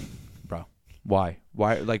 Why?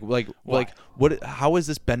 Like, what? How is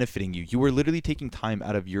this benefiting you? You are literally taking time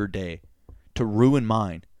out of your day to ruin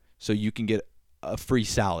mine so you can get a free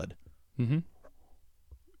salad. Mm-hmm.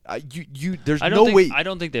 There's I no don't way. think, I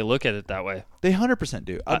don't think they look at it that way. They 100%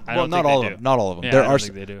 do. I Well, don't not think all they of them. do. Not all of them. Yeah, There I don't are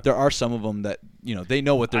think they do. there are some of them that they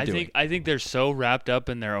know what they're doing. I think they're so wrapped up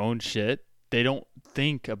in their own shit, they don't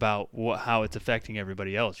think about how it's affecting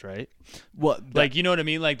everybody else, right? Well, Like, you know what I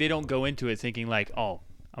mean? Like, they don't go into it thinking like, oh,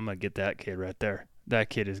 I'm gonna get that kid right there. That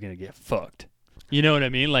kid is gonna get fucked. You know what I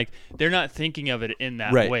mean? Like, they're not thinking of it in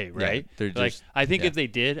that way, right? Yeah, they're Like, just, I think if they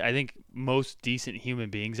did, I think most decent human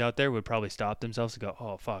beings out there would probably stop themselves and go,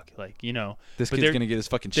 oh, fuck. Like, this but kid's they're- going to get his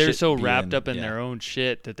fucking shit. they're so wrapped being- up in yeah. their own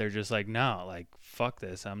shit that they're just like, no, like, fuck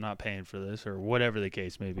this. I'm not paying for this, or whatever the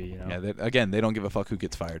case may be, Yeah, again, they don't give a fuck who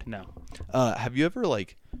gets fired. No. Have you ever,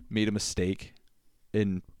 like, made a mistake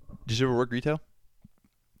in... Did you ever work retail?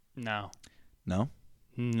 No. No?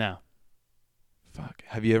 No. Fuck.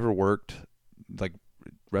 Have you ever worked, like,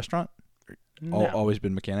 restaurant? No. Always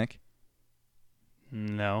been mechanic?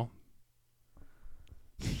 No.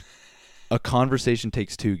 A conversation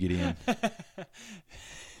takes two, Gideon.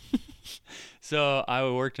 So I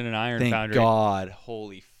worked in an iron Thank foundry. God.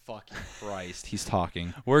 Holy fucking Christ. He's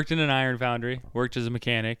talking. Worked in an iron foundry. Worked as a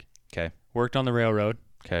mechanic. Okay. Worked on the railroad.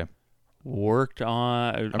 Okay. Worked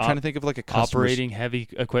on I'm trying to think of, like, a customer... operating heavy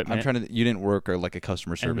equipment. You didn't work like a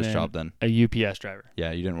customer service then job then. A UPS driver.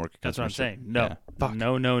 Yeah, you didn't work a That's what customer I'm saying. No. Yeah. Fuck.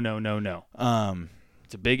 No. Um,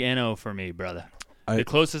 It's a big NO for me, brother. The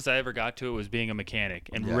closest I ever got to it was being a mechanic,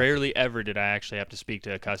 and rarely ever did I actually have to speak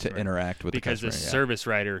to a customer. to interact with because the customer. the service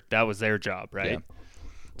writer, that was their job, right? Yeah.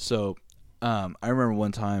 So, I remember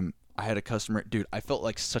one time I had a customer. Dude, I felt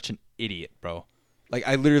like such an idiot, bro. Like,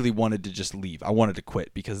 I literally wanted to just leave. I wanted to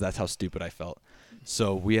quit because that's how stupid I felt.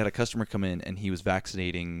 So we had a customer come in, and he was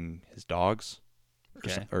vaccinating his dogs.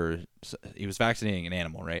 Okay. Or he was vaccinating an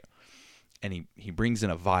animal, right? And he brings in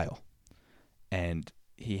a vial, and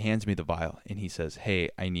he hands me the vial, and he says, hey,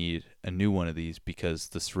 I need a new one of these because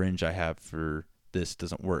the syringe I have for this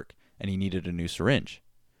doesn't work. And he needed a new syringe.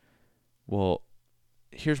 Well,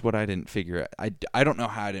 here's what I didn't figure out. I don't know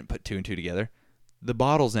how I didn't put two and two together. The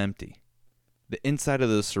bottle's empty. The inside of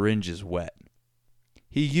the syringe is wet.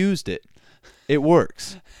 He used it. It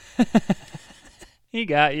works. He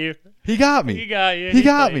got you. He got me. He got you. He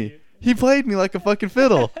got played me. you. He played me like a fucking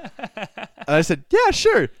fiddle. And I said, yeah,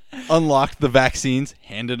 sure. Unlocked the vaccines,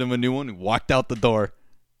 handed him a new one, walked out the door.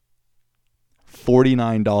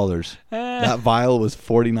 $49. That vial was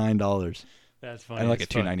 $49. That's funny. And like a as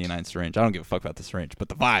fuck. $2.99 syringe. I don't give a fuck about the syringe, but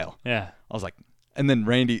the vial. Yeah. I was like, and then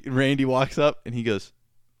Randy walks up and he goes,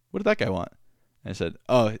 what did that guy want? And I said,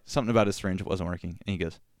 oh, something about his syringe wasn't working. And he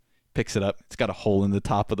goes, picks it up. It's got a hole in the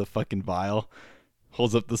top of the fucking vial.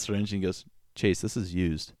 Holds up the syringe and he goes, Chase, this is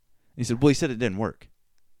used. And he said, well, he said it didn't work.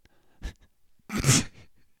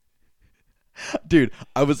 Dude,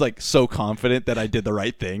 I was like so confident that I did the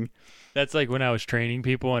right thing. That's like when I was training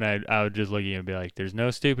people, and I would just look at you and be like, there's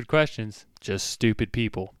no stupid questions, just stupid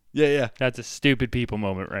people. Yeah. That's a stupid people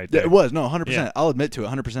moment right Yeah, there. it was. No, 100%. Yeah. I'll admit to it,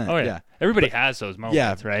 100%. Oh, yeah. Everybody But- has those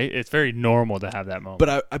moments, right? It's very normal to have that moment.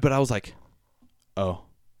 But I was like, oh.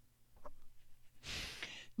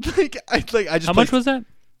 I just How much was that?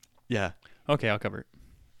 Yeah. Okay, I'll cover it.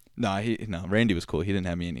 No, Randy was cool. He didn't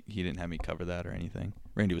have me cover that or anything.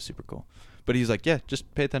 Randy was super cool. But he's like, yeah,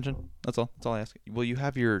 just pay attention. That's all. That's all I ask. Well, you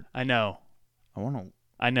have your. I know. I want to.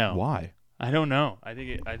 I know. Why? I don't know. I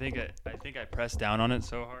think I pressed down on it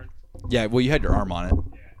so hard. Yeah. Well, you had your arm on it.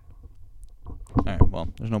 Yeah. All right. Well,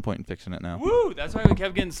 there's no point in fixing it now. Woo! That's why we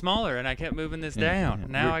kept getting smaller, and I kept moving this down. yeah.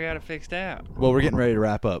 Now I got it fixed out. Well, we're getting ready to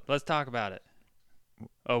wrap up. Let's talk about it.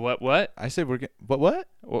 Oh, what? I said we're getting. What?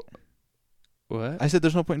 What? I said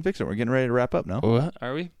there's no point in fixing it. We're getting ready to wrap up. No. What?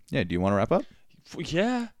 Are we? Yeah. Do you want to wrap up?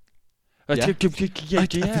 Yeah. Yeah? Yeah. Yeah.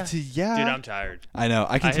 Dude, I'm tired. I know.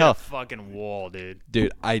 I can I hit tell. a fucking wall, dude.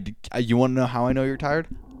 Dude, you want to know how I know you're tired?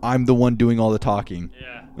 I'm the one doing all the talking.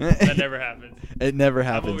 Yeah. That never happens. It never I'm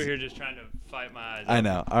happens. over here just trying to fight my eyes. I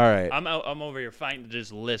know. All right. I'm over here fighting to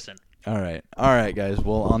just listen. All right, guys.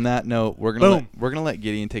 Well, on that note, we're gonna let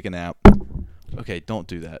Gideon take a nap. Okay, don't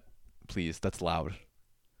do that, please. That's loud.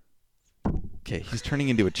 Okay, he's turning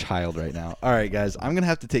into a child right now. All right, guys. I'm gonna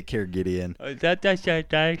have to take care of Gideon. That's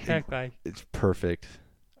exactly. It's perfect.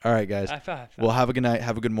 All right, guys. Well, have a good night.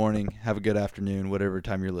 Have a good morning. Have a good afternoon. Whatever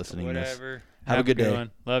time you're listening to this. Whatever. Have a good day.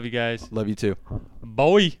 One. Love you guys. Love you too.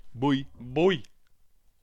 Boy.